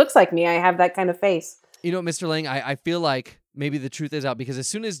someone who looks like me. I have that kind of face. You know, Mr. Lang, I feel like maybe the truth is out, because as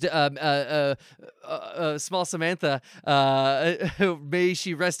soon as Small Samantha, may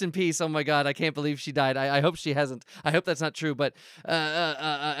she rest in peace. Oh my God, I can't believe she died. I hope she hasn't. I hope that's not true. But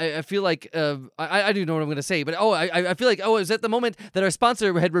I feel like I do know what I'm going to say. But I feel like it was at the moment that our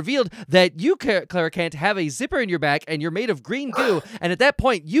sponsor had revealed that you, Clara Kent, have a zipper in your back and you're made of green goo. And at that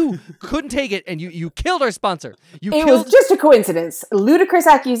point, you couldn't take it and you killed our sponsor. It was just a coincidence. Ludicrous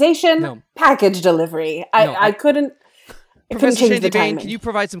accusation. No. Package delivery. I couldn't. I couldn't Professor change Shandy the Bain, timing. can you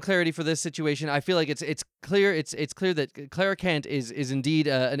provide some clarity for this situation? I feel like it's clear that Clara Kent is indeed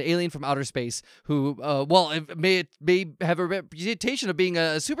an alien from outer space who it may have a reputation of being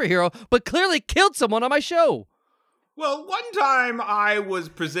a superhero, but clearly killed someone on my show. Well, one time I was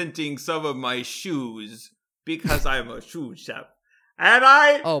presenting some of my shoes because I'm a shoe chef. And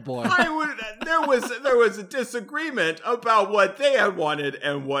Oh boy. there was a disagreement about what they had wanted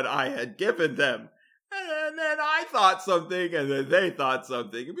and what I had given them. And then I thought something, and then they thought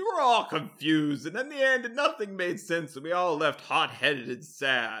something, and we were all confused, and in the end, nothing made sense, and we all left hot-headed and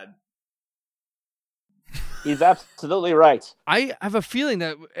sad. He's absolutely right. I have a feeling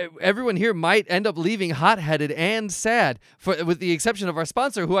that everyone here might end up leaving hot-headed and sad, with the exception of our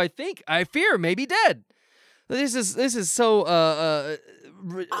sponsor, who I fear may be dead. This is so.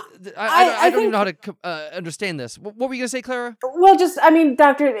 I don't even know how to understand this. What were you gonna say, Clara? Well,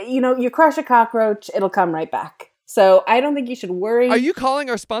 Doctor, you crush a cockroach, it'll come right back. So I don't think you should worry. Are you calling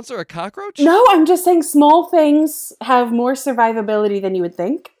our sponsor a cockroach? No, I'm just saying small things have more survivability than you would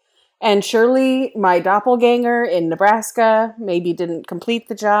think. And surely my doppelganger in Nebraska maybe didn't complete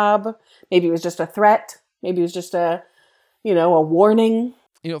the job. Maybe it was just a threat. Maybe it was just a warning.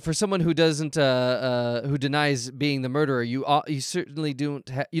 You know, for someone who doesn't, who denies being the murderer, you certainly don't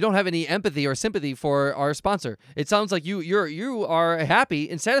have any empathy or sympathy for our sponsor. It sounds like you are happy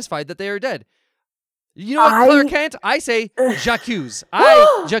and satisfied that they are dead. You know what, Clara Kent? I say j'accuse.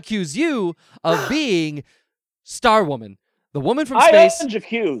 I j'accuse you of being Star Woman, the woman from space. I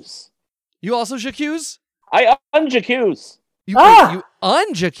unjaccuse. You also j'accuse? I unjaccuse. You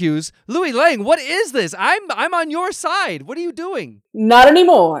unjaccuse? Louis Lang, what is this? I'm on your side. What are you doing? Not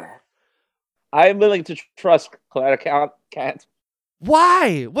anymore. I'm willing to trust Clara Kent.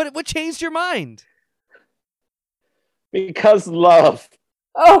 Why? What changed your mind? Because love.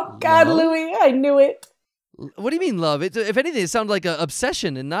 Oh, God, Love? Louis, I knew it. What do you mean love? If anything, it sounded like an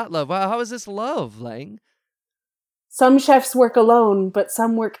obsession and not love. How is this love, Lang? Some chefs work alone, but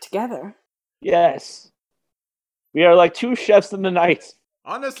some work together. Yes. We are like two chefs in the night.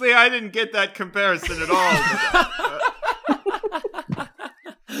 Honestly, I didn't get that comparison at all.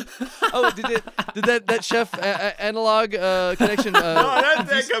 Oh, did that chef analog connection? No,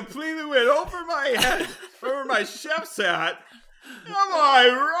 that completely went over my head, over my chef's hat. Am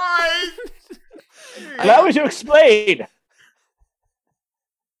I right? Allow me to explain.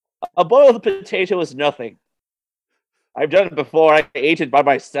 A boiled potato is nothing. I've done it before. I ate it by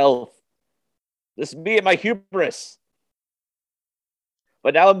myself. This is me and my hubris.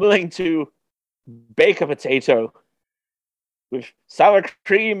 But now I'm willing to bake a potato with sour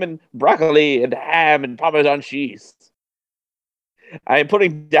cream and broccoli and ham and Parmesan cheese. I am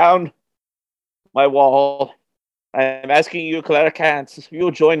putting down my wall. I am asking you, Clara Kent, if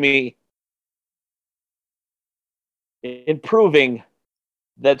you'll join me in proving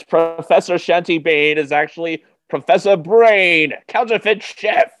that Professor Shanty Bain is actually Professor Brain, counterfeit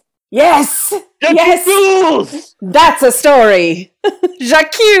chef. Yes! Yes! J'accuse! That's a story!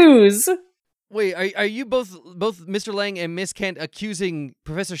 J'accuse! Wait, are you both Mr. Lang and Miss Kent accusing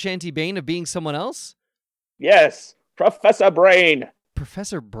Professor Shanty Bain of being someone else? Yes, Professor Brain.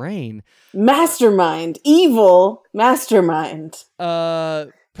 Professor Brain? Mastermind. Evil mastermind.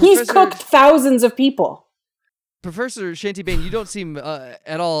 He's cooked thousands of people. Professor Shanty Bain, you don't seem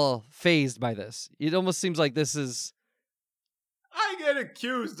at all fazed by this. It almost seems like this is... I get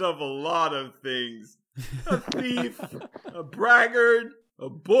accused of a lot of things. A thief, a braggart, a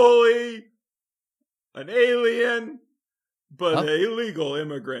bully, an alien, but an illegal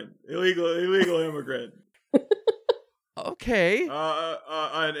immigrant. Illegal immigrant. Okay.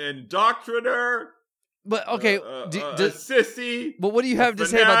 An indoctrinator. But okay, a sissy. But what do you have to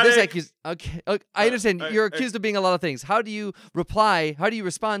say about this accusation? Okay, I understand you're accused of being a lot of things. How do you reply? How do you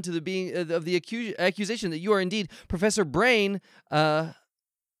respond to the being of the accusation that you are indeed Professor Brain, some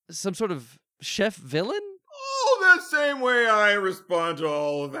sort of chef villain? Oh, the same way I respond to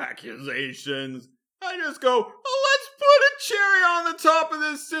all of accusations. I just go, let's put a cherry on the top of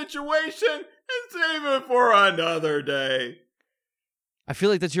this situation and save it for another day. I feel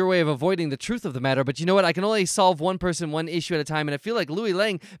like that's your way of avoiding the truth of the matter, but you know what? I can only solve one person, one issue at a time, and I feel like Louis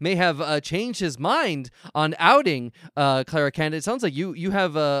Lang may have changed his mind on outing Clara Kent. It sounds like you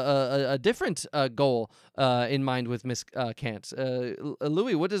have a different goal in mind with Miss Kent.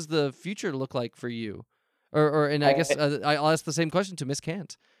 Louis, what does the future look like for you? And I guess I'll ask the same question to Miss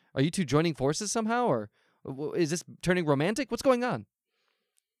Kent. Are you two joining forces somehow, or is this turning romantic? What's going on?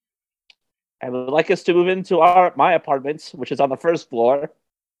 I would like us to move into my apartment, which is on the first floor.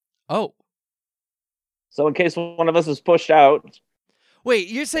 Oh. So in case one of us is pushed out. Wait,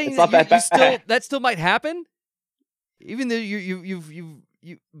 you're saying that still might happen? Even though you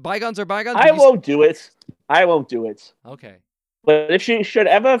bygones are bygones? I won't do it. I won't do it. Okay. But if she should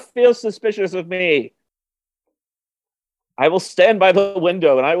ever feel suspicious of me, I will stand by the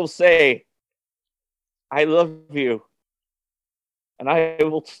window and I will say, I love you. And I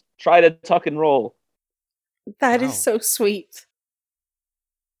will try to tuck and roll. That is so sweet.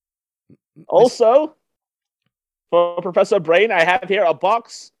 Also, for Professor Brain, I have here a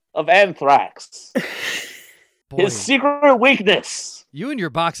box of anthrax. His secret weakness. You and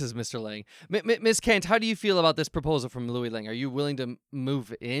your boxes, Mr. Lang. Miss Kent, how do you feel about this proposal from Louis Lang? Are you willing to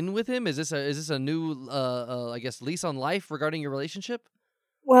move in with him? Is this a new, I guess, lease on life regarding your relationship?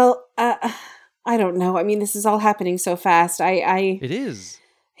 Well, I don't know. I mean, this is all happening so fast. It is.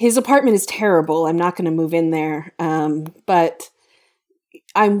 His apartment is terrible. I'm not going to move in there. But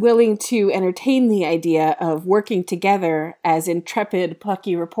I'm willing to entertain the idea of working together as intrepid,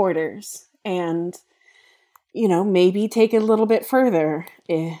 plucky reporters. And, you know, maybe take it a little bit further.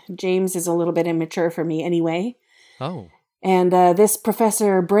 James is a little bit immature for me anyway. Oh. And this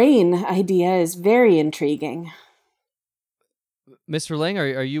Professor Brain idea is very intriguing. Mr. Lang,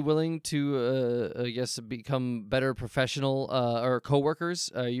 are you willing to, I guess, become better professional or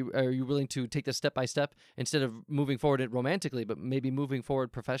coworkers? Are you willing to take this step by step instead of moving forward romantically, but maybe moving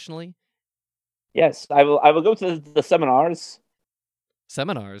forward professionally? Yes, I will go to the seminars.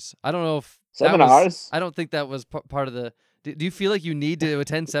 Seminars? I don't know if seminars. I don't think that was part of the. Do you feel like you need to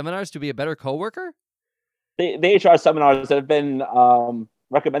attend seminars to be a better coworker? The HR seminars that have been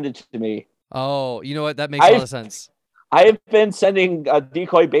recommended to me. Oh, you know what? That makes a lot of sense. I've been sending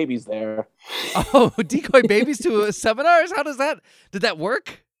decoy babies there. Oh, decoy babies to seminars? How does that? Did that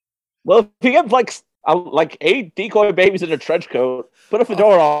work? Well, if you get like 8 decoy babies in a trench coat, put a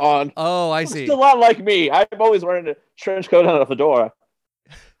fedora on. Oh, I see. It's a lot like me. I'm always wearing a trench coat and a fedora.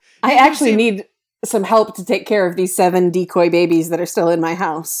 I actually need some help to take care of these 7 decoy babies that are still in my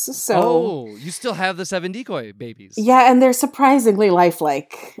house. So, you still have the 7 decoy babies? Yeah, and they're surprisingly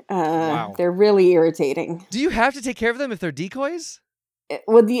lifelike. Wow. They're really irritating. Do you have to take care of them if they're decoys?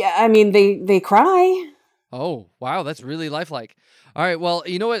 Well, I mean, they cry. Oh, wow, that's really lifelike. All right, well,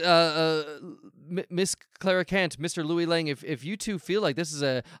 you know what, Miss Clara Kent, Mr. Louis Lang, if you two feel like this is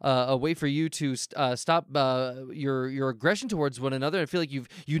a way for you to stop your aggression towards one another, and feel like you've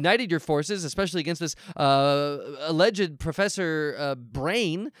united your forces, especially against this alleged Professor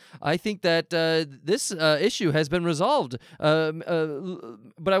Brain, I think that this issue has been resolved.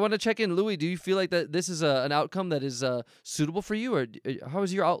 But I want to check in, Louis. Do you feel like that this is an outcome that is suitable for you, or how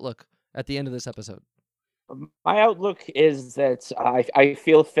is your outlook at the end of this episode? My outlook is that I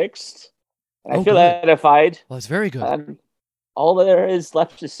feel fixed. I feel edified. Well, that's very good. And all there is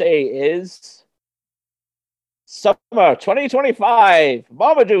left to say is Summer 2025,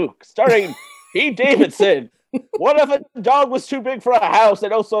 Marmaduke, starring Pete Davidson. What if a dog was too big for a house?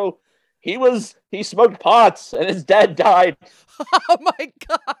 And also, he smoked pots and his dad died. Oh my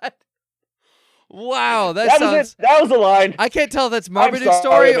God. Wow, that was the line. I can't tell if that's Marmaduke's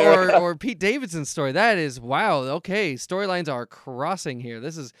story or Pete Davidson's story. That is wow. Okay, storylines are crossing here.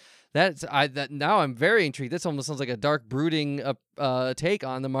 Now I'm very intrigued. This almost sounds like a dark, brooding take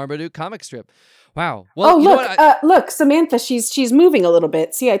on the Marmaduke comic strip. Wow. Well, look, Samantha. She's moving a little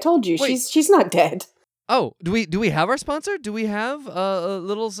bit. See, I told you. Wait. She's not dead. Oh, do we have our sponsor? Do we have a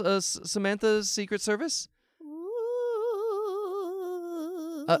little Samantha's Secret Service?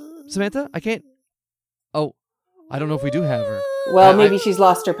 Samantha, I can't. Oh, I don't know if we do have her. Well, maybe she's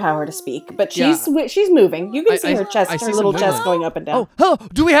lost her power to speak, but she's moving. You can see her chest, her little chest going up and down. Oh, hello,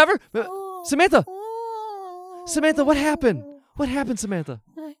 do we have her? Samantha! Samantha, what happened? What happened, Samantha?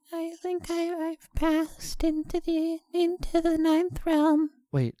 I think I've passed into the ninth realm.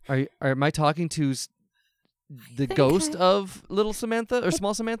 Wait, am I talking to the think ghost of little Samantha or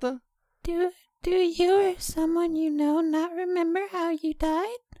small Samantha? Do you or someone you know not remember how you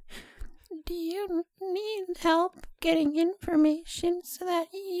died? Do you need help getting information so that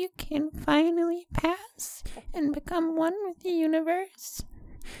you can finally pass and become one with the universe?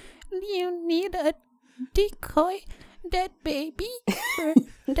 Do you need a decoy dead baby for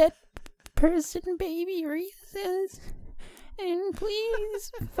dead person baby reasons? And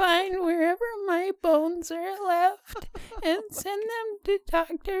please find wherever my bones are left and send them to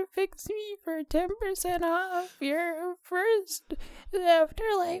Dr. Fix Me for 10% off your first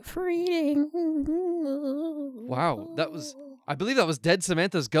afterlife reading. Wow, I believe that was Dead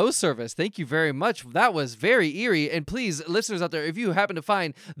Samantha's ghost service. Thank you very much. That was very eerie. And please, listeners out there, if you happen to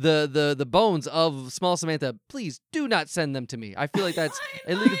find the bones of small Samantha, please do not send them to me. I feel like that's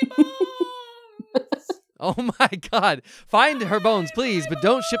illegal. Oh my God. Find her bones, please, but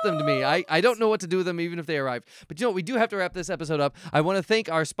don't ship them to me. I don't know what to do with them even if they arrive. But you know what? We do have to wrap this episode up. I want to thank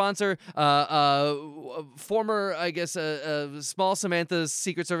our sponsor, former, I guess, Small Samantha's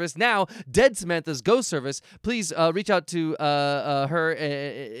Secret Service, now Dead Samantha's Ghost Service. Please reach out to her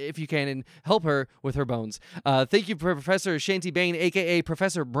if you can and help her with her bones. Thank you, Professor Shanty Bain, a.k.a.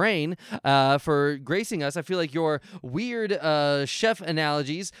 Professor Brain, for gracing us. I feel like your weird chef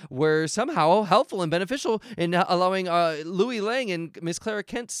analogies were somehow helpful and beneficial in allowing Louis Lang and Miss Clara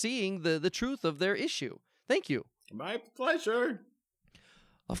Kent seeing the truth of their issue. Thank you. My pleasure.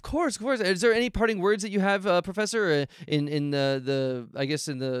 Of course. Is there any parting words that you have, Professor, in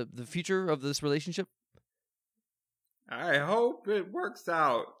the future of this relationship? I hope it works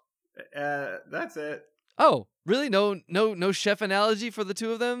out. That's it. Oh, really? No chef analogy for the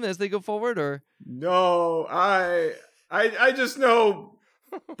two of them as they go forward, or? No, I just know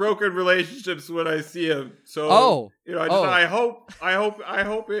broken relationships when I see them. So I hope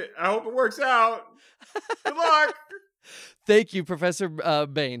it works out. Good luck. Thank you, Professor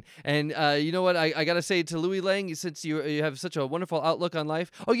Bain. And you know what? I got to say to Louis Lang, since you have such a wonderful outlook on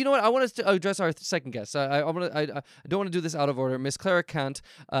life. Oh, you know what? I want us to address our second guest. I don't want to do this out of order. Miss Clara Kant.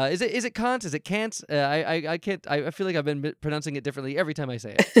 Is it Kant? Is it Kant? I can't. I feel like I've been pronouncing it differently every time I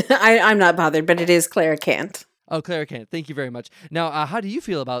say it. I'm not bothered, but it is Clara Kant. Oh, Clara Kant. Thank you very much. Now, how do you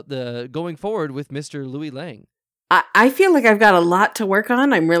feel about the going forward with Mr. Louis Lang? I feel like I've got a lot to work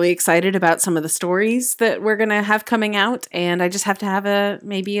on. I'm really excited about some of the stories that we're going to have coming out, and I just have to have an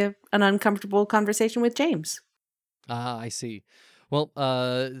uncomfortable conversation with James. I see. Well,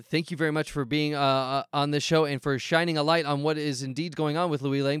 thank you very much for being on this show and for shining a light on what is indeed going on with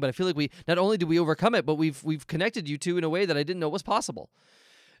Louis Lang. But I feel like we not only did we overcome it, but we've connected you two in a way that I didn't know was possible.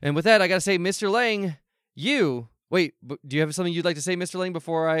 And with that, I got to say, Mr. Lang, do you have something you'd like to say, Mr. Lang,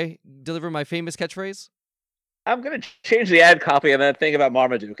 before I deliver my famous catchphrase? I'm going to change the ad copy and then think about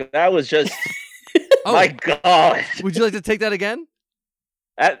Marmaduke. That was just, my God. Would you like to take that again?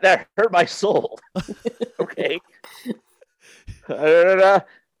 That hurt my soul. Okay. We've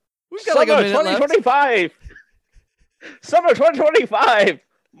got like a minute 2025. Summer 2025.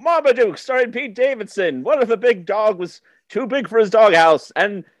 Marmaduke, starring Pete Davidson. What if a big dog was too big for his doghouse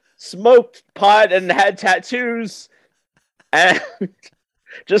and smoked pot and had tattoos and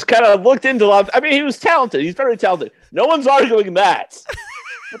just kind of looked into love? I mean, he was talented. He's very talented. No one's arguing that.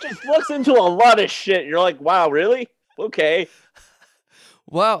 But just looks into a lot of shit. And you're like, wow, really? Okay.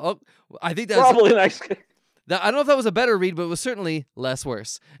 Wow. Oh, I think that's probably nice. I don't know if that was a better read, but it was certainly less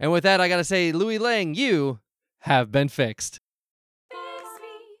worse. And with that, I got to say, Louis Lang, you have been fixed.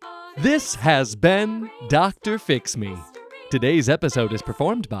 This has been Dr. Fix Me. Today's episode is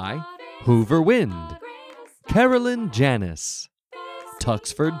performed by Hoover Wind, Carolyn Janis,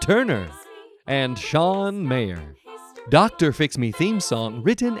 Tuxford Turner, and Sean Mayer. Dr. Fix Me theme song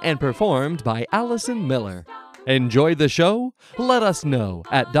written and performed by Allison Miller. Enjoy the show? Let us know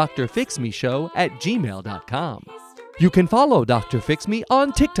at drfixmeshow@gmail.com. You can follow Dr. Fix Me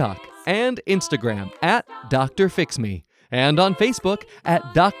on TikTok and Instagram at Dr. Fix Me, and on Facebook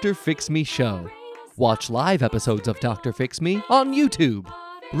at Dr. Fix Me Show. Watch live episodes of Dr. Fix Me on YouTube.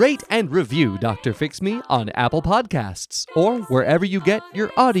 Rate and review Dr. Fix Me on Apple Podcasts or wherever you get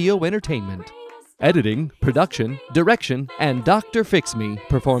your audio entertainment. Editing, production, direction, and Dr. Fix Me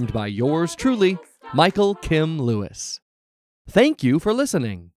performed by yours truly, Michael Kim Lewis. Thank you for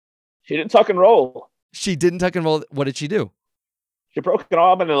listening. She didn't tuck and roll. She didn't tuck and roll. What did she do? She broke an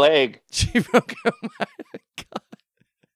arm and a leg. She broke. Oh my God.